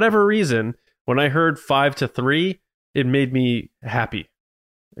 for whatever reason, when I heard 5-3, it made me happy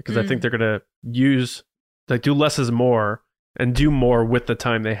because I think they're going to do less is more and do more with the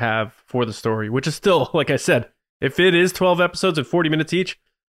time they have for the story, which is still, like I said, if it is 12 episodes and 40 minutes each,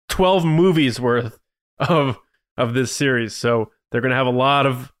 12 movies worth of this series. So they're going to have a lot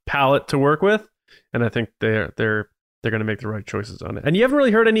of palette to work with, and I think they're going to make the right choices on it. And you haven't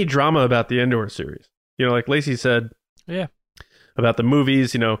really heard any drama about the Andor series. You know, like Lacey said, Yeah. about the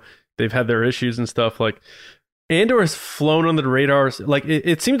movies, you know, they've had their issues and stuff. Like Andor has flown under the radars. Like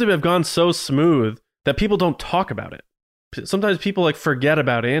it seems to have gone so smooth that people don't talk about it. Sometimes people like forget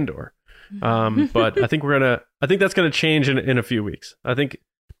about Andor. But I think that's gonna change in a few weeks. I think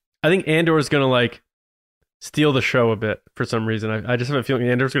Andor is gonna like steal the show a bit for some reason. I just have a feeling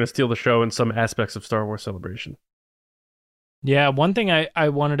Andor's gonna steal the show in some aspects of Star Wars Celebration. Yeah, one thing I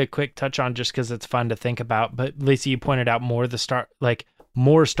wanted a quick touch on just because it's fun to think about, but Lacey, you pointed out more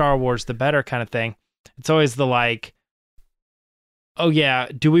Star Wars the better kind of thing. It's always the like, oh yeah,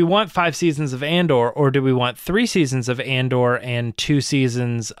 do we want 5 seasons of Andor, or do we want 3 seasons of Andor and 2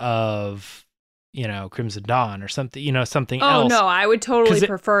 seasons of, you know, Crimson Dawn or something, you know, something else? Oh no, I would totally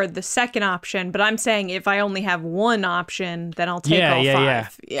prefer the second option, but I'm saying if I only have one option, then I'll take all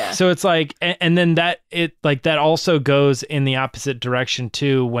 5. Yeah. So it's like, and then that also goes in the opposite direction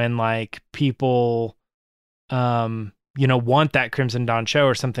too, when like people, you know, want that Crimson Dawn show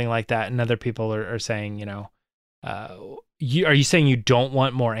or something like that, and other people are saying, you know, are you saying you don't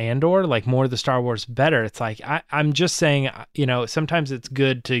want more Andor, like more of the Star Wars better? It's like I'm just saying, you know, sometimes it's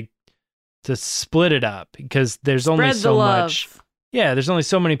good to split it up because there's only so much. Yeah, there's only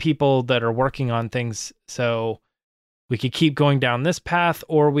so many people that are working on things, so we could keep going down this path,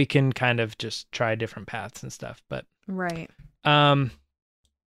 or we can kind of just try different paths and stuff. But right.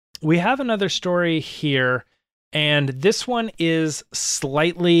 We have another story here, and this one is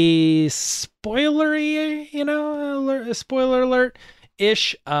slightly spoilery, you know, spoiler alert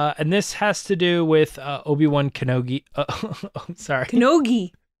ish. And this has to do with Obi-Wan Kenobi. Sorry,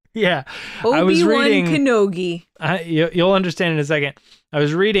 Kenobi. Yeah, I was reading Kenobi. You'll understand in a second. I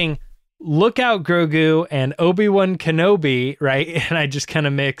was reading "Look Out, Grogu" and Obi-Wan Kenobi, right? And I just kind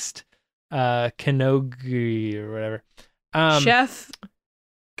of mixed Kenobi or whatever. Chef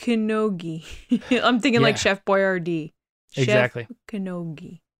Kenobi. I'm thinking like Chef Boyardee. Exactly. Chef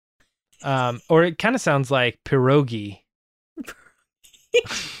Kenobi. Or it kind of sounds like pierogi.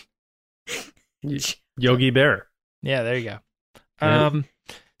 Yogi Bear. Yeah, there you go.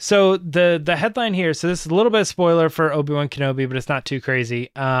 So the headline here, so this is a little bit of spoiler for Obi-Wan Kenobi, but it's not too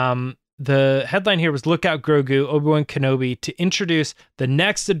crazy. The headline here was "Look Out, Grogu, Obi-Wan Kenobi to introduce the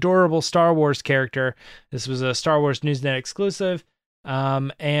next adorable Star Wars character." This was a Star Wars Newsnet exclusive.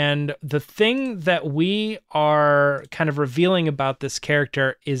 And the thing that we are kind of revealing about this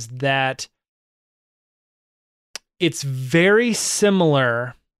character is that it's very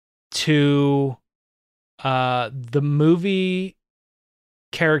similar to the movie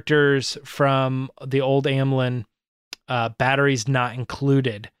characters from the old Amblin, Batteries Not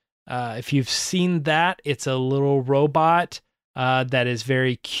Included. If you've seen that, it's a little robot that is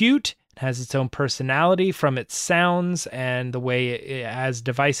very cute, has its own personality from its sounds and the way it has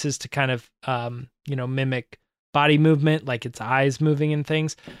devices to kind of, you know, mimic body movement, like its eyes moving and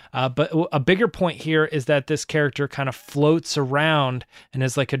things. But a bigger point here is that this character kind of floats around and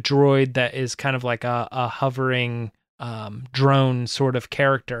is like a droid that is kind of like a hovering drone sort of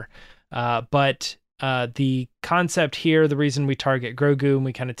character. But the concept here, the reason we target Grogu and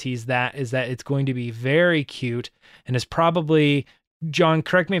we kind of tease that, is that it's going to be very cute and is probably, John,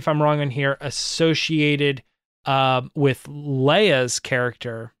 correct me if I'm wrong on here, associated with Leia's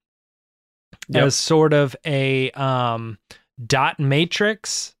character as sort of a dot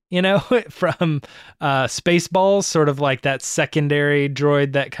matrix, you know, from Spaceballs, sort of like that secondary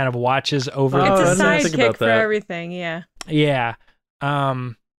droid that kind of watches over. It's I a didn't think about sidekick for that. everything, yeah. Yeah.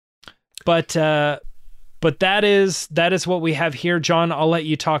 But that is what we have here. John, I'll let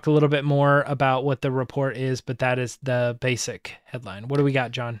you talk a little bit more about what the report is, but that is the basic headline. What do we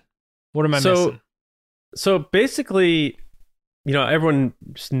got, John? What am I missing? So basically, you know, everyone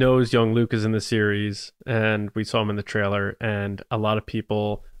just knows young Luke is in the series, and we saw him in the trailer, and a lot of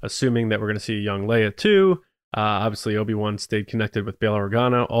people assuming that we're going to see young Leia too. Obviously, Obi-Wan stayed connected with Bail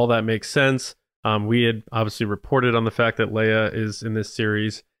Organa. All that makes sense. We had obviously reported on the fact that Leia is in this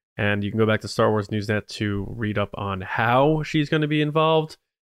series, and you can go back to Star Wars Newsnet to read up on how she's going to be involved.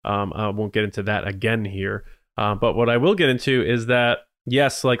 I won't get into that again here. But what I will get into is that,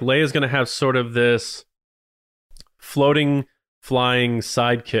 yes, like Leia's going to have sort of this floating, flying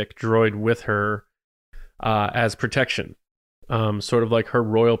sidekick droid with her as protection, sort of like her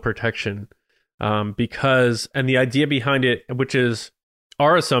royal protection. Because, and the idea behind it, which is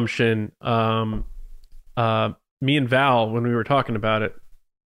our assumption, me and Val, when we were talking about it,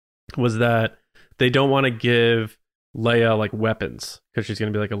 was that they don't want to give Leia like weapons because she's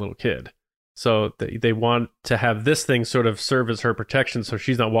going to be like a little kid. So they want to have this thing sort of serve as her protection, so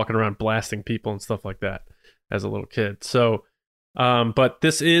she's not walking around blasting people and stuff like that as a little kid. So, but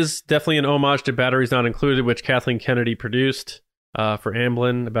this is definitely an homage to Batteries Not Included, which Kathleen Kennedy produced for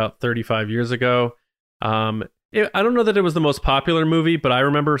Amblin about 35 years ago. I don't know that it was the most popular movie, but I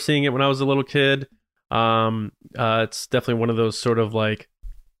remember seeing it when I was a little kid. It's definitely one of those sort of like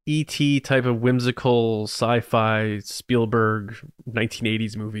E.T. type of whimsical sci-fi Spielberg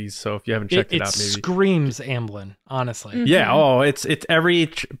 1980s movies. So if you haven't checked it out, maybe screams Amblin, honestly. Mm-hmm. Yeah. Oh, it's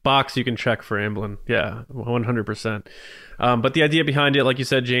every box you can check for Amblin. Yeah, 100%. But the idea behind it, like you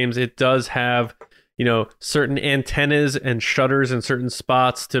said, James, it does have, you know, certain antennas and shutters in certain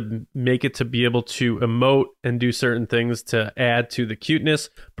spots to make it to be able to emote and do certain things to add to the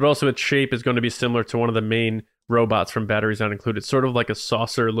cuteness. But also its shape is going to be similar to one of the main robots from Batteries Not Included, sort of like a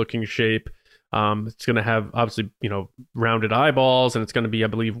saucer looking shape. It's going to have obviously, you know, rounded eyeballs, and it's going to be, I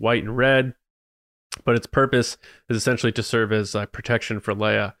believe, white and red, but its purpose is essentially to serve as protection for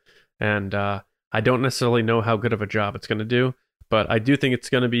Leia. And I don't necessarily know how good of a job it's going to do, but I do think it's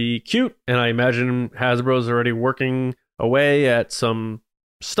going to be cute. And I imagine Hasbro's already working away at some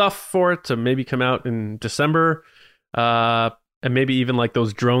stuff for it to maybe come out in December. And maybe even like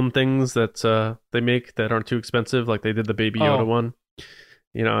those drone things that they make that aren't too expensive, like they did the Baby Yoda one.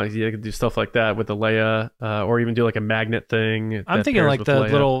 You know, you could do stuff like that with the Leia, or even do like a magnet thing. I'm thinking like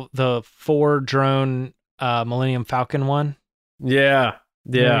the 4 drone Millennium Falcon one. Yeah,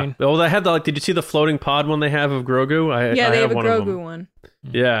 yeah. You know what I mean? Well, they had the like. Did you see the floating pod one they have of Grogu? I they have a one Grogu one.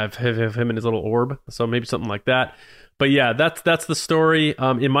 Yeah, I have him in his little orb. So maybe something like that. But yeah, that's the story.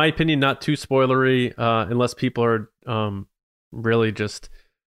 In my opinion, not too spoilery, unless people are really just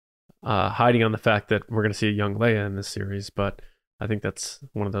hiding on the fact that we're going to see a young Leia in this series. But I think that's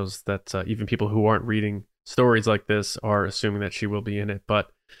one of those that even people who aren't reading stories like this are assuming that she will be in it.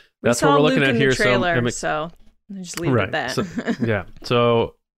 But that's what we're looking at here. Trailer, so just leave it at that. So, yeah.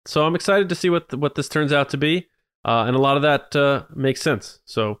 So I'm excited to see what this turns out to be, and a lot of that makes sense.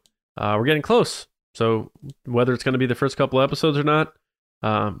 So we're getting close. So whether it's going to be the first couple episodes or not,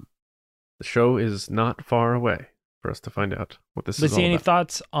 the show is not far away for us to find out what this is all about. Any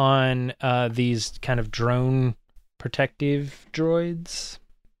thoughts on these kind of drone protective droids?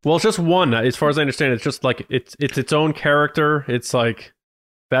 Well, it's just one. As far as I understand, it's just like it's its own character. It's like,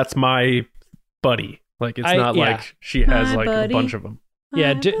 that's my buddy. Like it's not like she has like a bunch of them.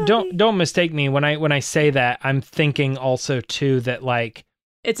 Yeah, don't mistake me when I say that. I'm thinking also too that like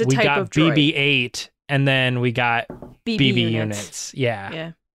it's a type of droid. BB-8 and then we got BB units.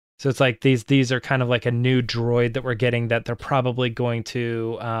 Yeah. So it's like these are kind of like a new droid that we're getting that they're probably going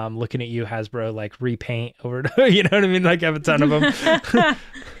to, looking at you, Hasbro, like repaint over to, you know what I mean? Like have a ton of them.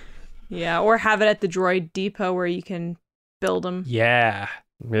 Yeah, or have it at the droid depot where you can build them. Yeah.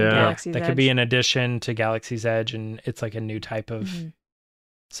 Galaxy's that Edge. could be an addition to Galaxy's Edge, and it's like a new type of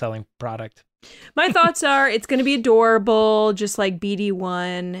selling product. My thoughts are it's going to be adorable, just like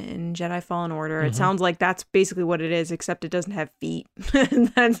BD1 and Jedi Fallen Order. It sounds like that's basically what it is, except it doesn't have feet.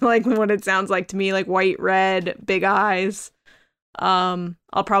 That's like what it sounds like to me, like white, red, big eyes. I'll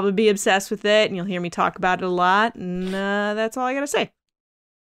probably be obsessed with it, and you'll hear me talk about it a lot, and that's all I got to say.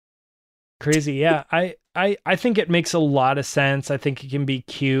 Crazy, yeah. I think it makes a lot of sense. I think it can be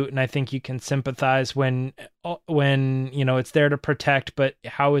cute, and I think you can sympathize when you know it's there to protect, but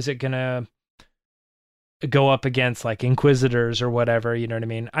how is it gonna go up against like Inquisitors or whatever? You know what I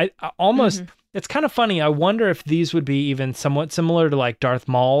mean? I almost it's kind of funny. I wonder if these would be even somewhat similar to like Darth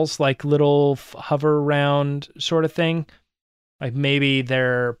Maul's like little hover around sort of thing. Like maybe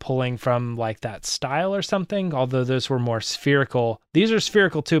they're pulling from like that style or something, although those were more spherical. These are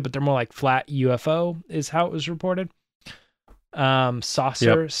spherical too, but they're more like flat UFO is how it was reported.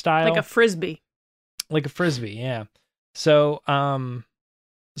 Saucer style. Like a Frisbee. Like a Frisbee, yeah. So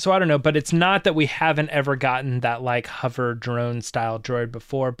I don't know, but it's not that we haven't ever gotten that like hover drone style droid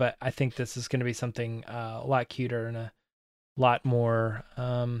before, but I think this is going to be something a lot cuter and a lot more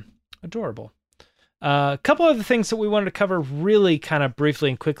adorable. A couple of the things that we wanted to cover really kind of briefly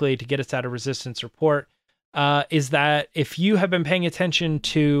and quickly to get us out of Resistance Report is that if you have been paying attention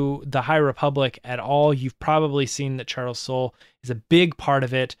to the High Republic at all, you've probably seen that Charles Soule is a big part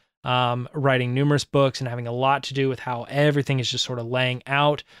of it, writing numerous books and having a lot to do with how everything is just sort of laying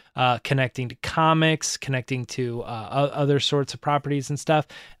out, connecting to comics, connecting to other sorts of properties and stuff,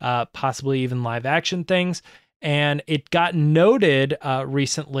 possibly even live action things. And it got noted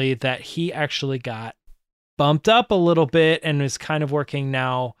recently that he actually got bumped up a little bit and is kind of working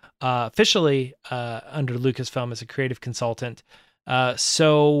now officially under Lucasfilm as a creative consultant.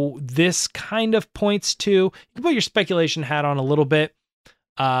 So this kind of points to, you can put your speculation hat on a little bit.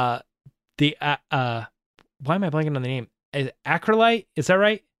 Why am I blanking on the name? Acolyte? Is that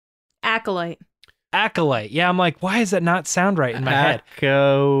right? Acolyte. Yeah, I'm like, why does that not sound right in my head?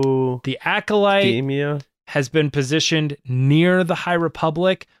 The Acolyte has been positioned near the High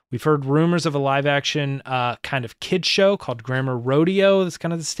Republic. We've heard rumors of a live action kind of kid show called Grammar Rodeo. That's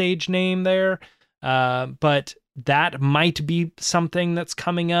kind of the stage name there. But that might be something that's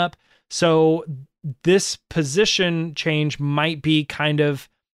coming up. So this position change might be kind of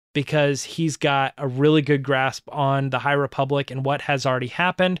because he's got a really good grasp on the High Republic and what has already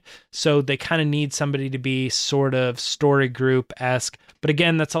happened. So they kind of need somebody to be sort of story group-esque. But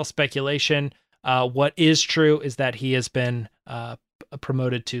again, that's all speculation. What is true is that he has been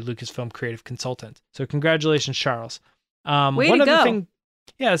promoted to Lucasfilm creative consultant. So congratulations, Charles. Way to go.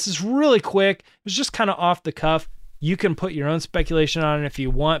 Yeah, this is really quick. It was just kind of off the cuff. You can put your own speculation on it if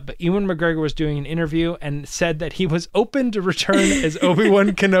you want, but Ewan McGregor was doing an interview and said that he was open to return as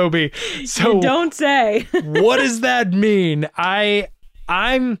Obi-Wan Kenobi. So you don't say. What does that mean? I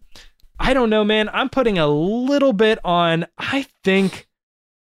don't know, man. I'm putting a little bit on. I think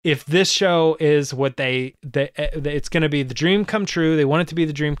if this show is what it's going to be the dream come true, they want it to be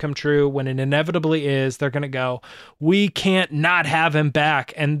the dream come true. When it inevitably is, they're going to go, we can't not have him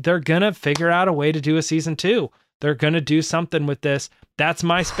back. And they're going to figure out a way to do a season 2. They're going to do something with this. That's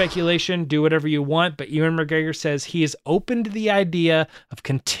my speculation. Do whatever you want. But Ewan McGregor says he is open to the idea of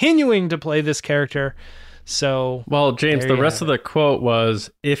continuing to play this character. So, well, James, the rest of the quote was,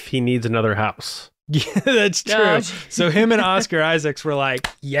 if he needs another house. Yeah, that's true. So him and Oscar Isaacs were like,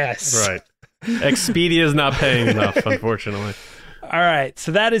 yes. Right. Expedia is not paying enough, unfortunately. All right.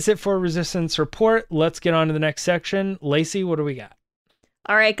 So that is it for Resistance Report. Let's get on to the next section. Lacey, what do we got?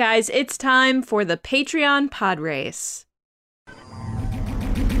 All right, guys, it's time for the Patreon pod race.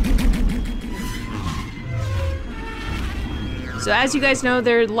 So as you guys know,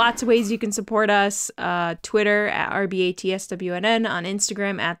 there are lots of ways you can support us. Twitter at RBATSWNN, on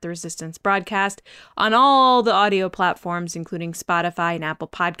Instagram at The Resistance Broadcast, on all the audio platforms, including Spotify and Apple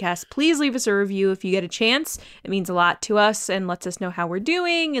Podcasts. Please leave us a review if you get a chance. It means a lot to us and lets us know how we're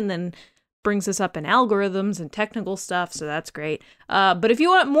doing, and then brings us up in algorithms and technical stuff, so that's great. But if you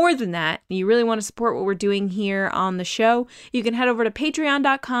want more than that, you really want to support what we're doing here on the show, you can head over to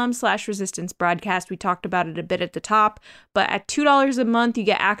patreon.com/resistance broadcast. We talked about it a bit at the top, but at $2 a month, you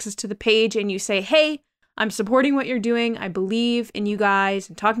get access to the page and you say, hey, I'm supporting what you're doing. I believe in you guys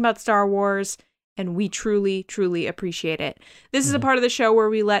and talking about Star Wars, and we truly, truly appreciate it. This is a part of the show where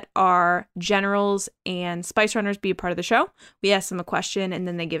we let our generals and spice runners be a part of the show. We ask them a question and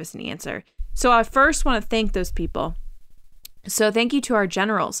then they give us an answer. So I first want to thank those people. So thank you to our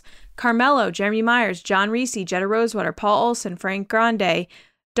generals: Carmelo, Jeremy Myers, John Reese, Jetta Rosewater, Paul Olson, Frank Grande,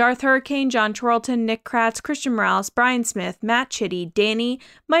 Darth Hurricane, John Twirlton, Nick Kratz, Christian Morales, Brian Smith, Matt Chitty, Danny,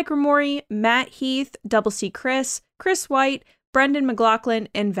 Mike Ramori, Matt Heath, Double C Chris White, Brendan McLaughlin,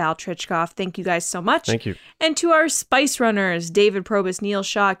 and Val Trichkoff. Thank you guys so much. Thank you. And to our Spice Runners: David Probus, Neil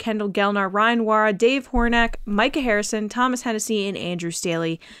Shaw, Kendall Gelnar, Ryan Wara, Dave Hornack, Micah Harrison, Thomas Hennessy, and Andrew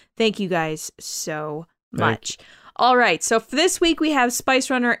Staley. Thank you guys so much. All right, so for this week, we have Spice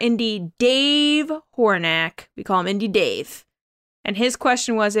Runner Indie Dave Hornack. We call him Indie Dave. And his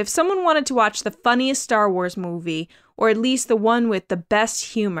question was, if someone wanted to watch the funniest Star Wars movie, or at least the one with the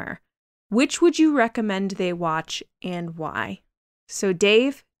best humor, which would you recommend they watch and why? So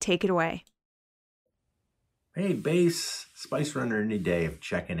Dave, take it away. Hey, Base, Spice Runner Indie Dave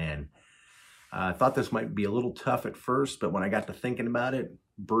checking in. I thought this might be a little tough at first, but when I got to thinking about it,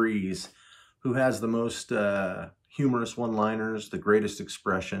 Breeze, who has the most humorous one-liners, the greatest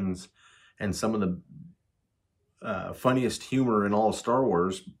expressions, and some of the funniest humor in all of Star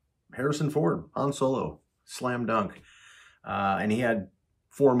Wars. Harrison Ford, Han Solo, slam dunk. And he had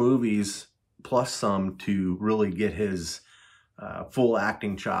 4 movies plus some to really get his full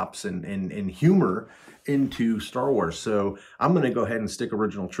acting chops and humor into Star Wars. So I'm going to go ahead and stick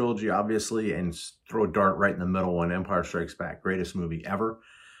original trilogy, obviously, and throw a dart right in the middle on Empire Strikes Back. Greatest movie ever.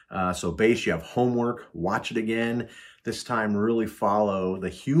 So Base, you have homework. Watch it again. This time really follow the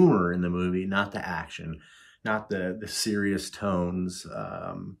humor in the movie, not the action, not the serious tones,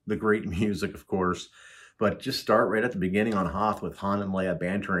 the great music, of course. But just start right at the beginning on Hoth with Han and Leia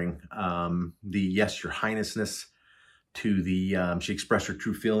bantering. The yes, your highnessness, to the she expressed her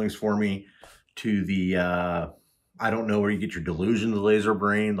true feelings for me, to the I don't know where you get your delusions, laser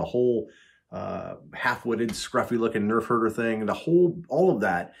brain, the whole half-witted, scruffy-looking nerf herder thing, all of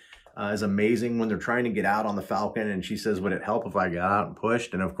that is amazing when they're trying to get out on the Falcon and she says, would it help if I got out and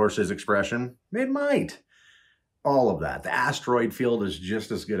pushed? And of course his expression, it might. All of that. The asteroid field is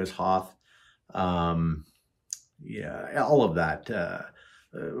just as good as Hoth. Yeah, all of that.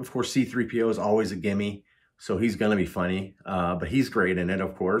 Of course, C-3PO is always a gimme, so he's going to be funny, but he's great in it,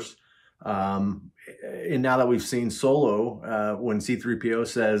 of course. And now that we've seen Solo, when C-3PO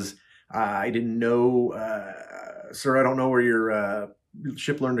says, I didn't know, sir, I don't know where your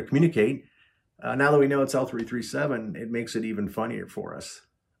ship learned to communicate. Now that we know it's L337, it makes it even funnier for us.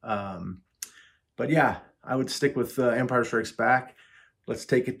 But yeah, I would stick with Empire Strikes Back. Let's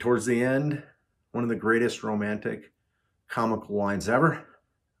take it towards the end. One of the greatest romantic comical lines ever.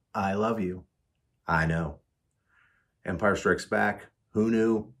 I love you. I know. Empire Strikes Back. Who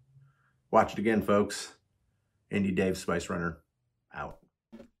knew? Watch it again, folks. Indy Dave, Spice Runner, out.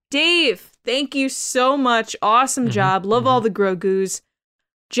 Dave, thank you so much. Awesome job. Love all the Grogu's.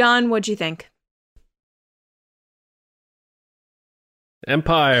 John, what'd you think?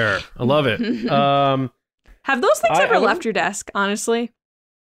 Empire. I love it. Have those things ever left your desk, honestly?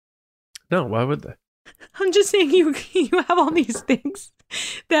 No, why would they? I'm just saying you have all these things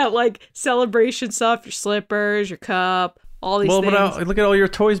that like celebration stuff, your slippers, your cup, all these things. Well, but look at all your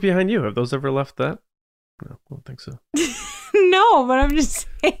toys behind you. Have those ever left that? No, I don't think so. No, but I'm just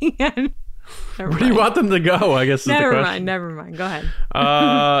saying. Where do you want them to go, I guess is the question. Never mind. Go ahead.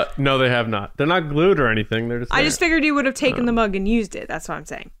 No, they have not. They're not glued or anything. They're just I just figured you would have taken the mug and used it. That's what I'm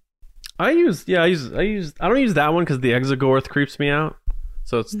saying. I don't use that one because the Exogorth creeps me out.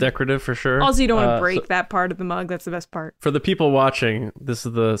 So it's decorative for sure. Also, you don't want to break that part of the mug. That's the best part. For the people watching, this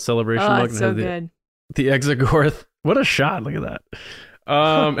is the celebration mug. It's so good. The Exogorth. What a shot. Look at that.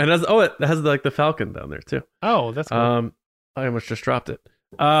 And it has like the Falcon down there too. Oh, that's cool. I almost just dropped it.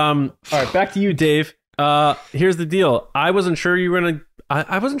 All right, back to you, Dave. Here's the deal. I wasn't sure you were gonna.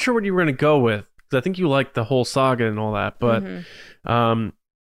 I wasn't sure what you were gonna go with because I think you liked the whole saga and all that. But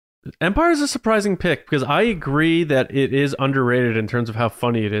Empire is a surprising pick because I agree that it is underrated in terms of how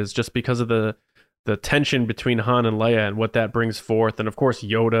funny it is, just because of the tension between Han and Leia and what that brings forth, and of course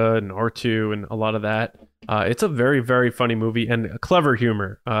Yoda and R2 and a lot of that. It's a very, very funny movie and a clever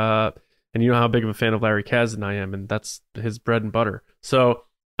humor. And you know how big of a fan of Larry Kasdan I am, and that's his bread and butter. So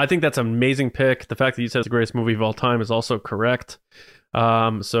I think that's an amazing pick. The fact that you said it's the greatest movie of all time is also correct.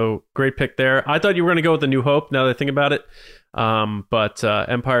 So great pick there. I thought you were going to go with A New Hope, now that I think about it. But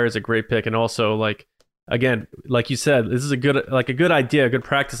Empire is a great pick. And also, like, again, like you said, this is a good idea, a good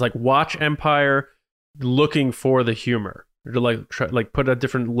practice. Like, watch Empire looking for the humor. Or like put a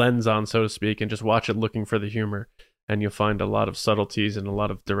different lens on, so to speak, and just watch it looking for the humor. And you'll find a lot of subtleties and a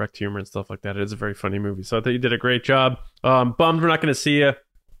lot of direct humor and stuff like that. It is a very funny movie. So I thought you did a great job. Bummed we're not going to see you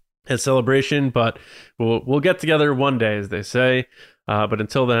at Celebration, but we'll get together one day, as they say. But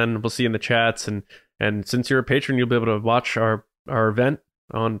until then, we'll see you in the chats. And since you're a patron, you'll be able to watch our event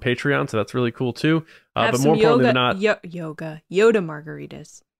on Patreon. So that's really cool too. Have but some more importantly than not, Yoda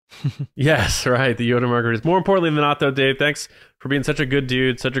margaritas. Yes, right. The Yoda margaritas. More importantly than not, though, Dave, thanks for being such a good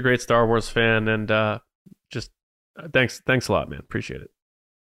dude, such a great Star Wars fan, and just thanks a lot, man. Appreciate it.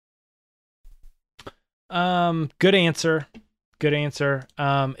 Good answer.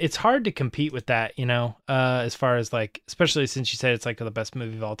 It's hard to compete with that, as far as like, especially since you said it's like the best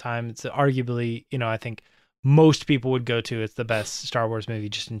movie of all time. It's arguably, I think most people would go to. It's the best Star Wars movie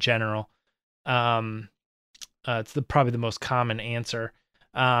just in general. It's probably the most common answer.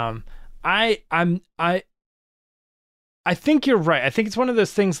 I think you're right. I think it's one of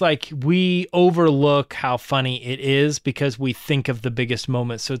those things like we overlook how funny it is because we think of the biggest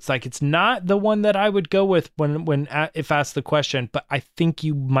moments. So it's like it's not the one that I would go with if asked the question, but I think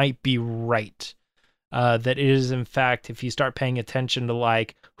you might be right. That it is, in fact, if you start paying attention to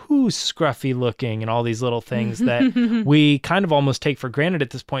like who's scruffy looking and all these little things that we kind of almost take for granted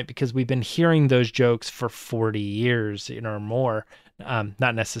at this point because we've been hearing those jokes for 40 years or more.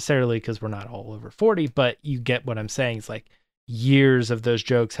 Not necessarily because we're not all over 40, but you get what I'm saying. It's like years of those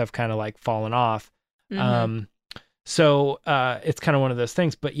jokes have kind of like fallen off. So it's kind of one of those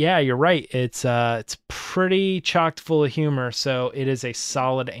things, but yeah, you're right. It's pretty chocked full of humor. So it is a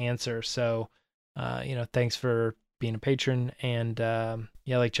solid answer. So, thanks for being a patron. And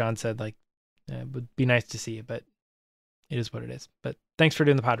yeah, like John said, like it would be nice to see you, but it is what it is. But thanks for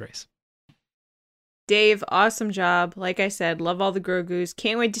doing the pod race. Dave, awesome job. Like I said, love all the Grogu's.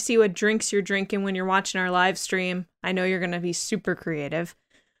 Can't wait to see what drinks you're drinking when you're watching our live stream. I know you're going to be super creative.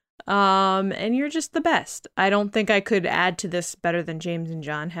 And you're just the best. I don't think I could add to this better than James and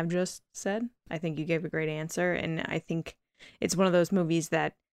John have just said. I think you gave a great answer. And I think it's one of those movies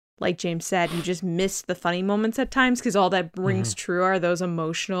that, like James said, you just miss the funny moments at times because all that rings true are those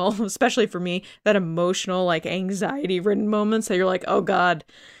emotional, especially for me, that emotional, like anxiety-ridden moments that you're like, oh God,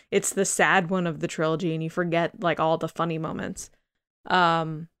 it's the sad one of the trilogy, and you forget like all the funny moments.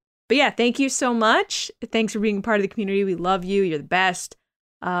 But yeah, thank you so much. Thanks for being part of the community. We love you. You're the best.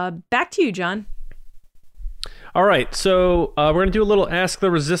 Back to you, John. All right, so we're going to do a little Ask the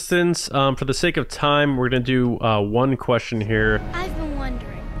Resistance. For the sake of time, we're going to do one question here. I've been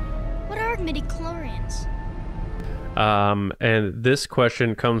wondering, what are midichlorians? And this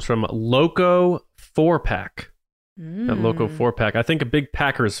question comes from Loco 4-Pack. That Loco 4-Pack. I think a big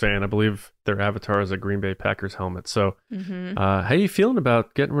Packers fan. I believe their avatar is a Green Bay Packers helmet. So how you feeling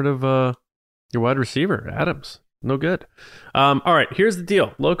about getting rid of your wide receiver, Adams? No good. All right, here's the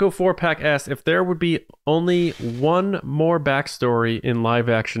deal. Loco 4-Pack asked if there would be only one more backstory in live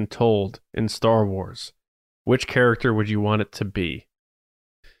action told in Star Wars, which character would you want it to be?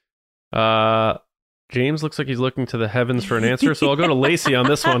 James looks like he's looking to the heavens for an answer, so I'll go to Lacey on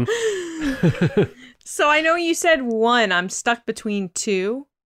this one. So I know you said one. I'm stuck between two.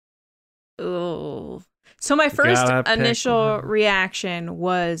 Oh. So my first initial reaction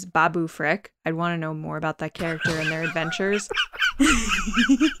was Babu Frick. I'd want to know more about that character and their adventures.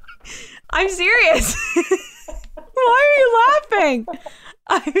 I'm serious. Why are you laughing?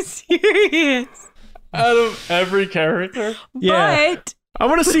 I'm serious. Out of every character? Yeah. But I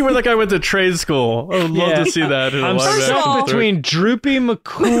want to see where that guy went to trade school. I would love to see that in a I'm live action stuck story. between Droopy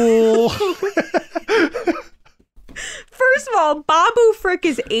McCool. first of all, Babu Frick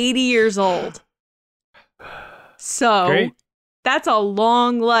is 80 years old. So Great. that's a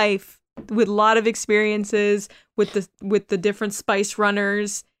long life with a lot of experiences with the different spice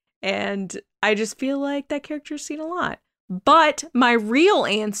runners, and I just feel like that character's seen a lot. But my real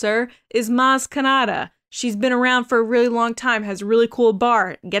answer is Maz Kanata. She's been around for a really long time, has a really cool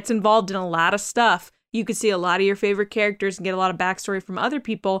bar, gets involved in a lot of stuff. You could see a lot of your favorite characters and get a lot of backstory from other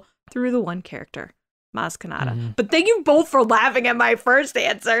people through the one character, Maz Kanata. But thank you both for laughing at my first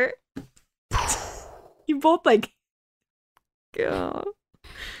answer. You both like, God.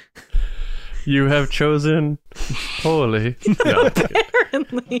 You have chosen poorly. No.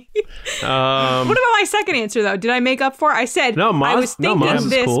 Apparently. What about my second answer, though? Did I make up for it? I said No, I was thinking Maz of is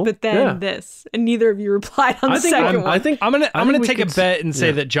this, cool. but then this, and neither of you replied on the second one. I think I'm gonna we take a could bet and say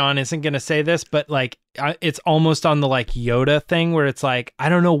yeah. that John isn't gonna say this, but like it's almost on the like Yoda thing where it's like I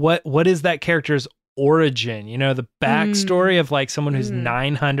don't know what is that character's origin, you know, the backstory of like someone who's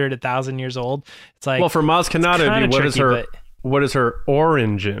 900 1,000 years old. It's like, well, for Maz Kanata, it'd be tricky, what is her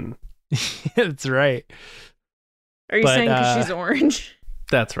origin? That's right. Are you but, saying because she's orange?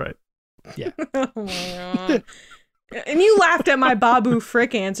 That's right. Yeah. Oh my God. And you laughed at my Babu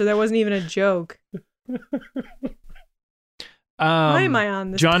Frick answer. That wasn't even a joke. Why am I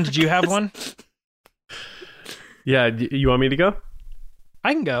on this? John, did you have podcast? one? Yeah, you want me to go?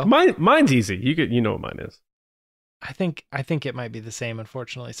 I can go. Mine's easy. You know what mine is. I think it might be the same,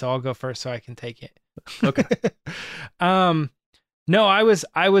 unfortunately. So I'll go first so I can take it. Okay. No, I was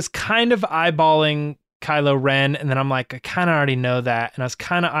kind of eyeballing Kylo Ren, and then I'm like, I kind of already know that. And I was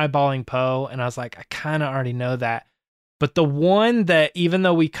kind of eyeballing Poe, and I was like, I kind of already know that. But the one that, even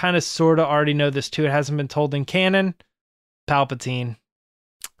though we kind of sort of already know this too, it hasn't been told in canon, Palpatine.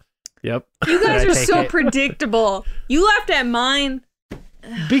 Yep. You guys Did I are take so it? predictable. You laughed at mine.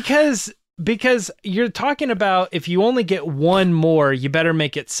 Because you're talking about if you only get one more, you better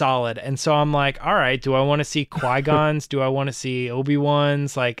make it solid. And so I'm like, all right, do I want to see Qui-Gons? Do I want to see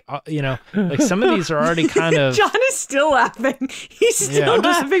Obi-Wans? Like, like some of these are already kind of... John is still laughing. He's still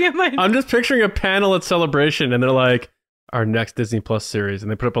laughing at my... I'm just picturing a panel at Celebration, and they're like, our next Disney Plus series,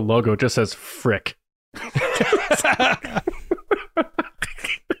 and they put up a logo. It just says Frick.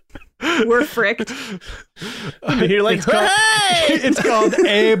 We're fricked. You're like, It's called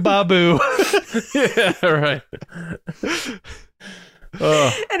A Babu. yeah, right.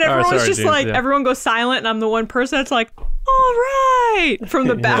 Oh, And everyone's sorry, just James, like, yeah. everyone goes silent, and I'm the one person that's like, all right, from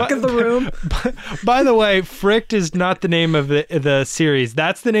the back of the room. By the way, Fricked is not the name of the series.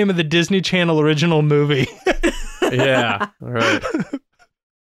 That's the name of the Disney Channel original movie. Yeah, right.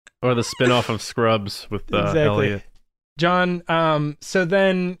 Or the spinoff of Scrubs with Exactly. Elliot. John, so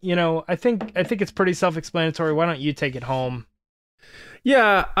then, I think it's pretty self-explanatory. Why don't you take it home?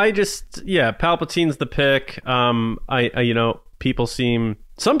 Yeah, Palpatine's the pick. Some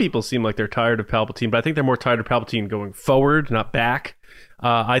people seem like they're tired of Palpatine, but I think they're more tired of Palpatine going forward, not back.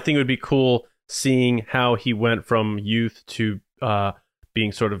 I think it would be cool seeing how he went from youth to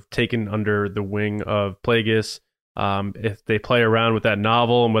being sort of taken under the wing of Plagueis. If they play around with that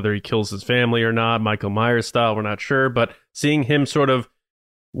novel and whether he kills his family or not, Michael Myers style, we're not sure. But seeing him sort of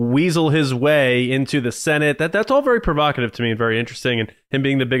weasel his way into the Senate. That's all very provocative to me and very interesting. And him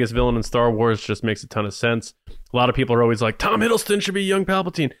being the biggest villain in Star Wars just makes a ton of sense. A lot of people are always like, Tom Hiddleston should be young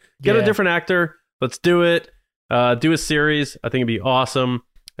Palpatine. Get a different actor. Let's do it. Do a series. I think it'd be awesome.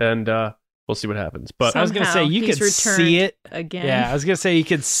 And we'll see what happens. But I was going to say, you could see it again. Yeah, I was going to say you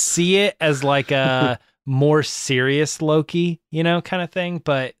could see it as like a more serious Loki, kind of thing.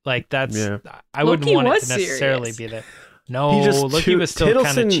 But like I wouldn't want it to necessarily be that. No, Loki was still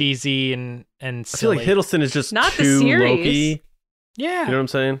kind of cheesy and silly. I feel like Hiddleston is just not too the series. Loki. Yeah. You know what I'm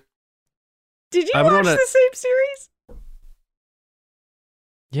saying? Did you watch the same series?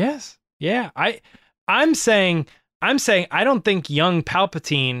 Yes. Yeah. I'm saying I don't think young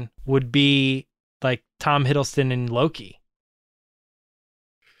Palpatine would be like Tom Hiddleston in Loki.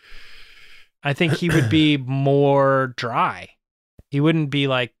 I think he would be more dry. He wouldn't be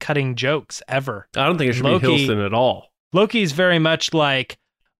like cutting jokes ever. I don't think it should be Hiddleston at all. Loki's very much like,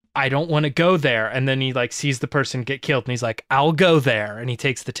 I don't want to go there. And then he like sees the person get killed and he's like, I'll go there. And he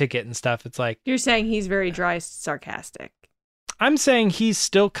takes the ticket and stuff. It's like, you're saying he's very dry, sarcastic. I'm saying he's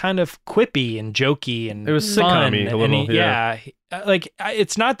still kind of quippy and jokey and it was fun. Sitcom-y a little, like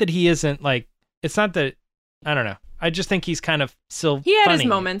it's not that he isn't like, it's not that, I don't know. I just think he's kind of still He had funny. his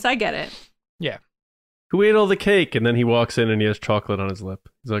moments. I get it. Yeah. Who ate all the cake? And then he walks in and he has chocolate on his lip.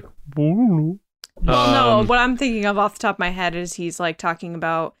 He's like, well, no, what I'm thinking of off the top of my head is he's like talking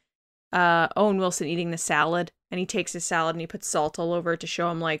about Owen Wilson eating the salad, and he takes his salad and he puts salt all over it to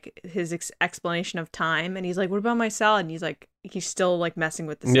show him like his explanation of time, and he's like, what about my salad? And he's like, he's still like messing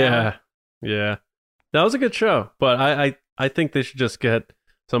with the salad. Yeah. That was a good show, but I think they should just get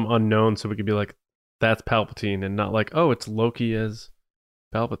some unknown so we could be like, that's Palpatine, and not like, oh, it's Loki as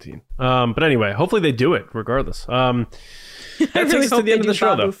Palpatine. But anyway, hopefully they do it regardless. That I really takes us to hope the end of the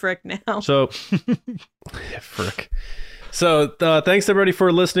show, Babu though. Frick now. So, frick. So, thanks everybody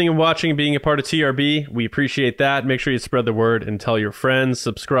for listening and watching and being a part of TRB. We appreciate that. Make sure you spread the word and tell your friends.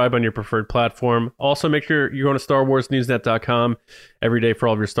 Subscribe on your preferred platform. Also, make sure you're going to StarWarsNewsNet.com every day for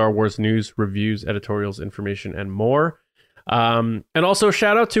all of your Star Wars news, reviews, editorials, information, and more. And also,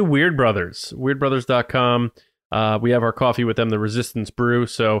 shout out to Weird Brothers. WeirdBrothers.com. We have our coffee with them, the Resistance Brew.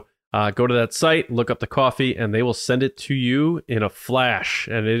 So go to that site, look up the coffee, and they will send it to you in a flash.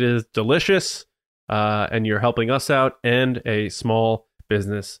 And it is delicious. And you're helping us out and a small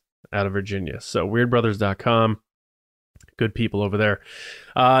business out of Virginia. So weirdbrothers.com. Good people over there.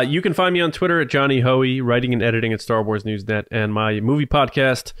 You can find me on Twitter at Johnny Hoey, writing and editing at Star Wars Newsnet, and my movie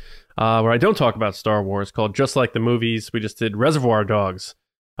podcast where I don't talk about Star Wars called Just Like the Movies. We just did Reservoir Dogs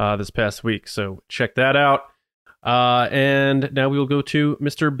this past week. So check that out. And now we will go to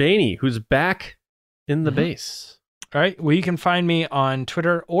Mr. Baney, who's back in the base. All right. Well, you can find me on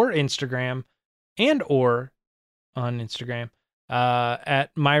Twitter or Instagram or on Instagram at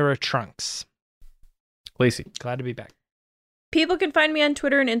Myra Trunks. Lacey. Glad to be back. People can find me on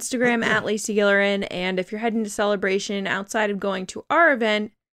Twitter and Instagram at Lacey Gillerin. And if you're heading to Celebration outside of going to our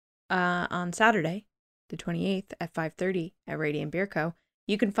event on Saturday, the 28th at 5:30 at Radiant Beer Co.,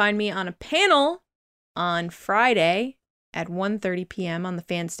 you can find me on a panel on Friday at 1:30 p.m. on the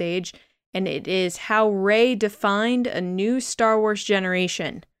fan stage, and it is how Rey defined a new Star Wars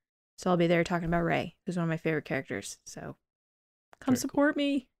generation. So I'll be there talking about Rey, who's one of my favorite characters. So come support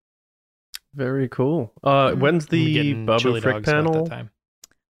me. Very cool. When's the Babu Frick panel?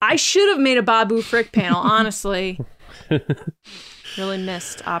 I should have made a Babu Frick panel, honestly. Really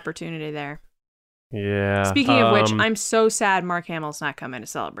missed opportunity there. Yeah. Speaking of which, I'm so sad Mark Hamill's not coming to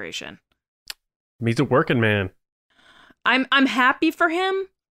Celebration. He's a working man. I'm happy for him,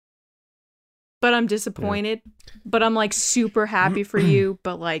 but I'm disappointed. Yeah. But I'm like super happy for you.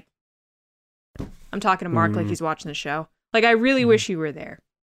 But like, I'm talking to Mark like he's watching the show. Like, I really wish you were there.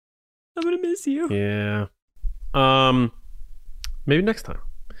 I'm gonna miss you. Yeah. Maybe next time.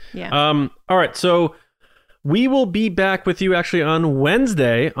 Yeah. All right. So we will be back with you actually on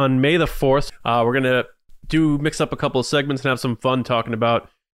Wednesday, on May the 4th. We're gonna mix up a couple of segments and have some fun talking about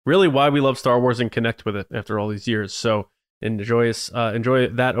really why we love Star Wars and connect with it after all these years. So enjoy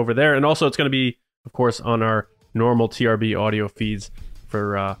that over there. And also it's going to be, of course, on our normal TRB audio feeds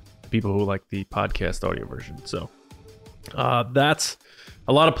for people who like the podcast audio version. So that's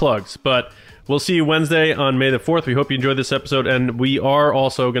a lot of plugs, but we'll see you Wednesday on May the 4th. We hope you enjoyed this episode. And we are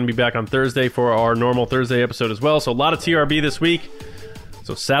also going to be back on Thursday for our normal Thursday episode as well. So a lot of TRB this week.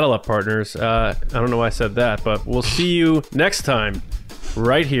 So saddle up, partners. I don't know why I said that, but we'll see you next time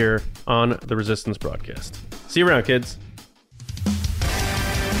right here on the Resistance broadcast. See you around, kids.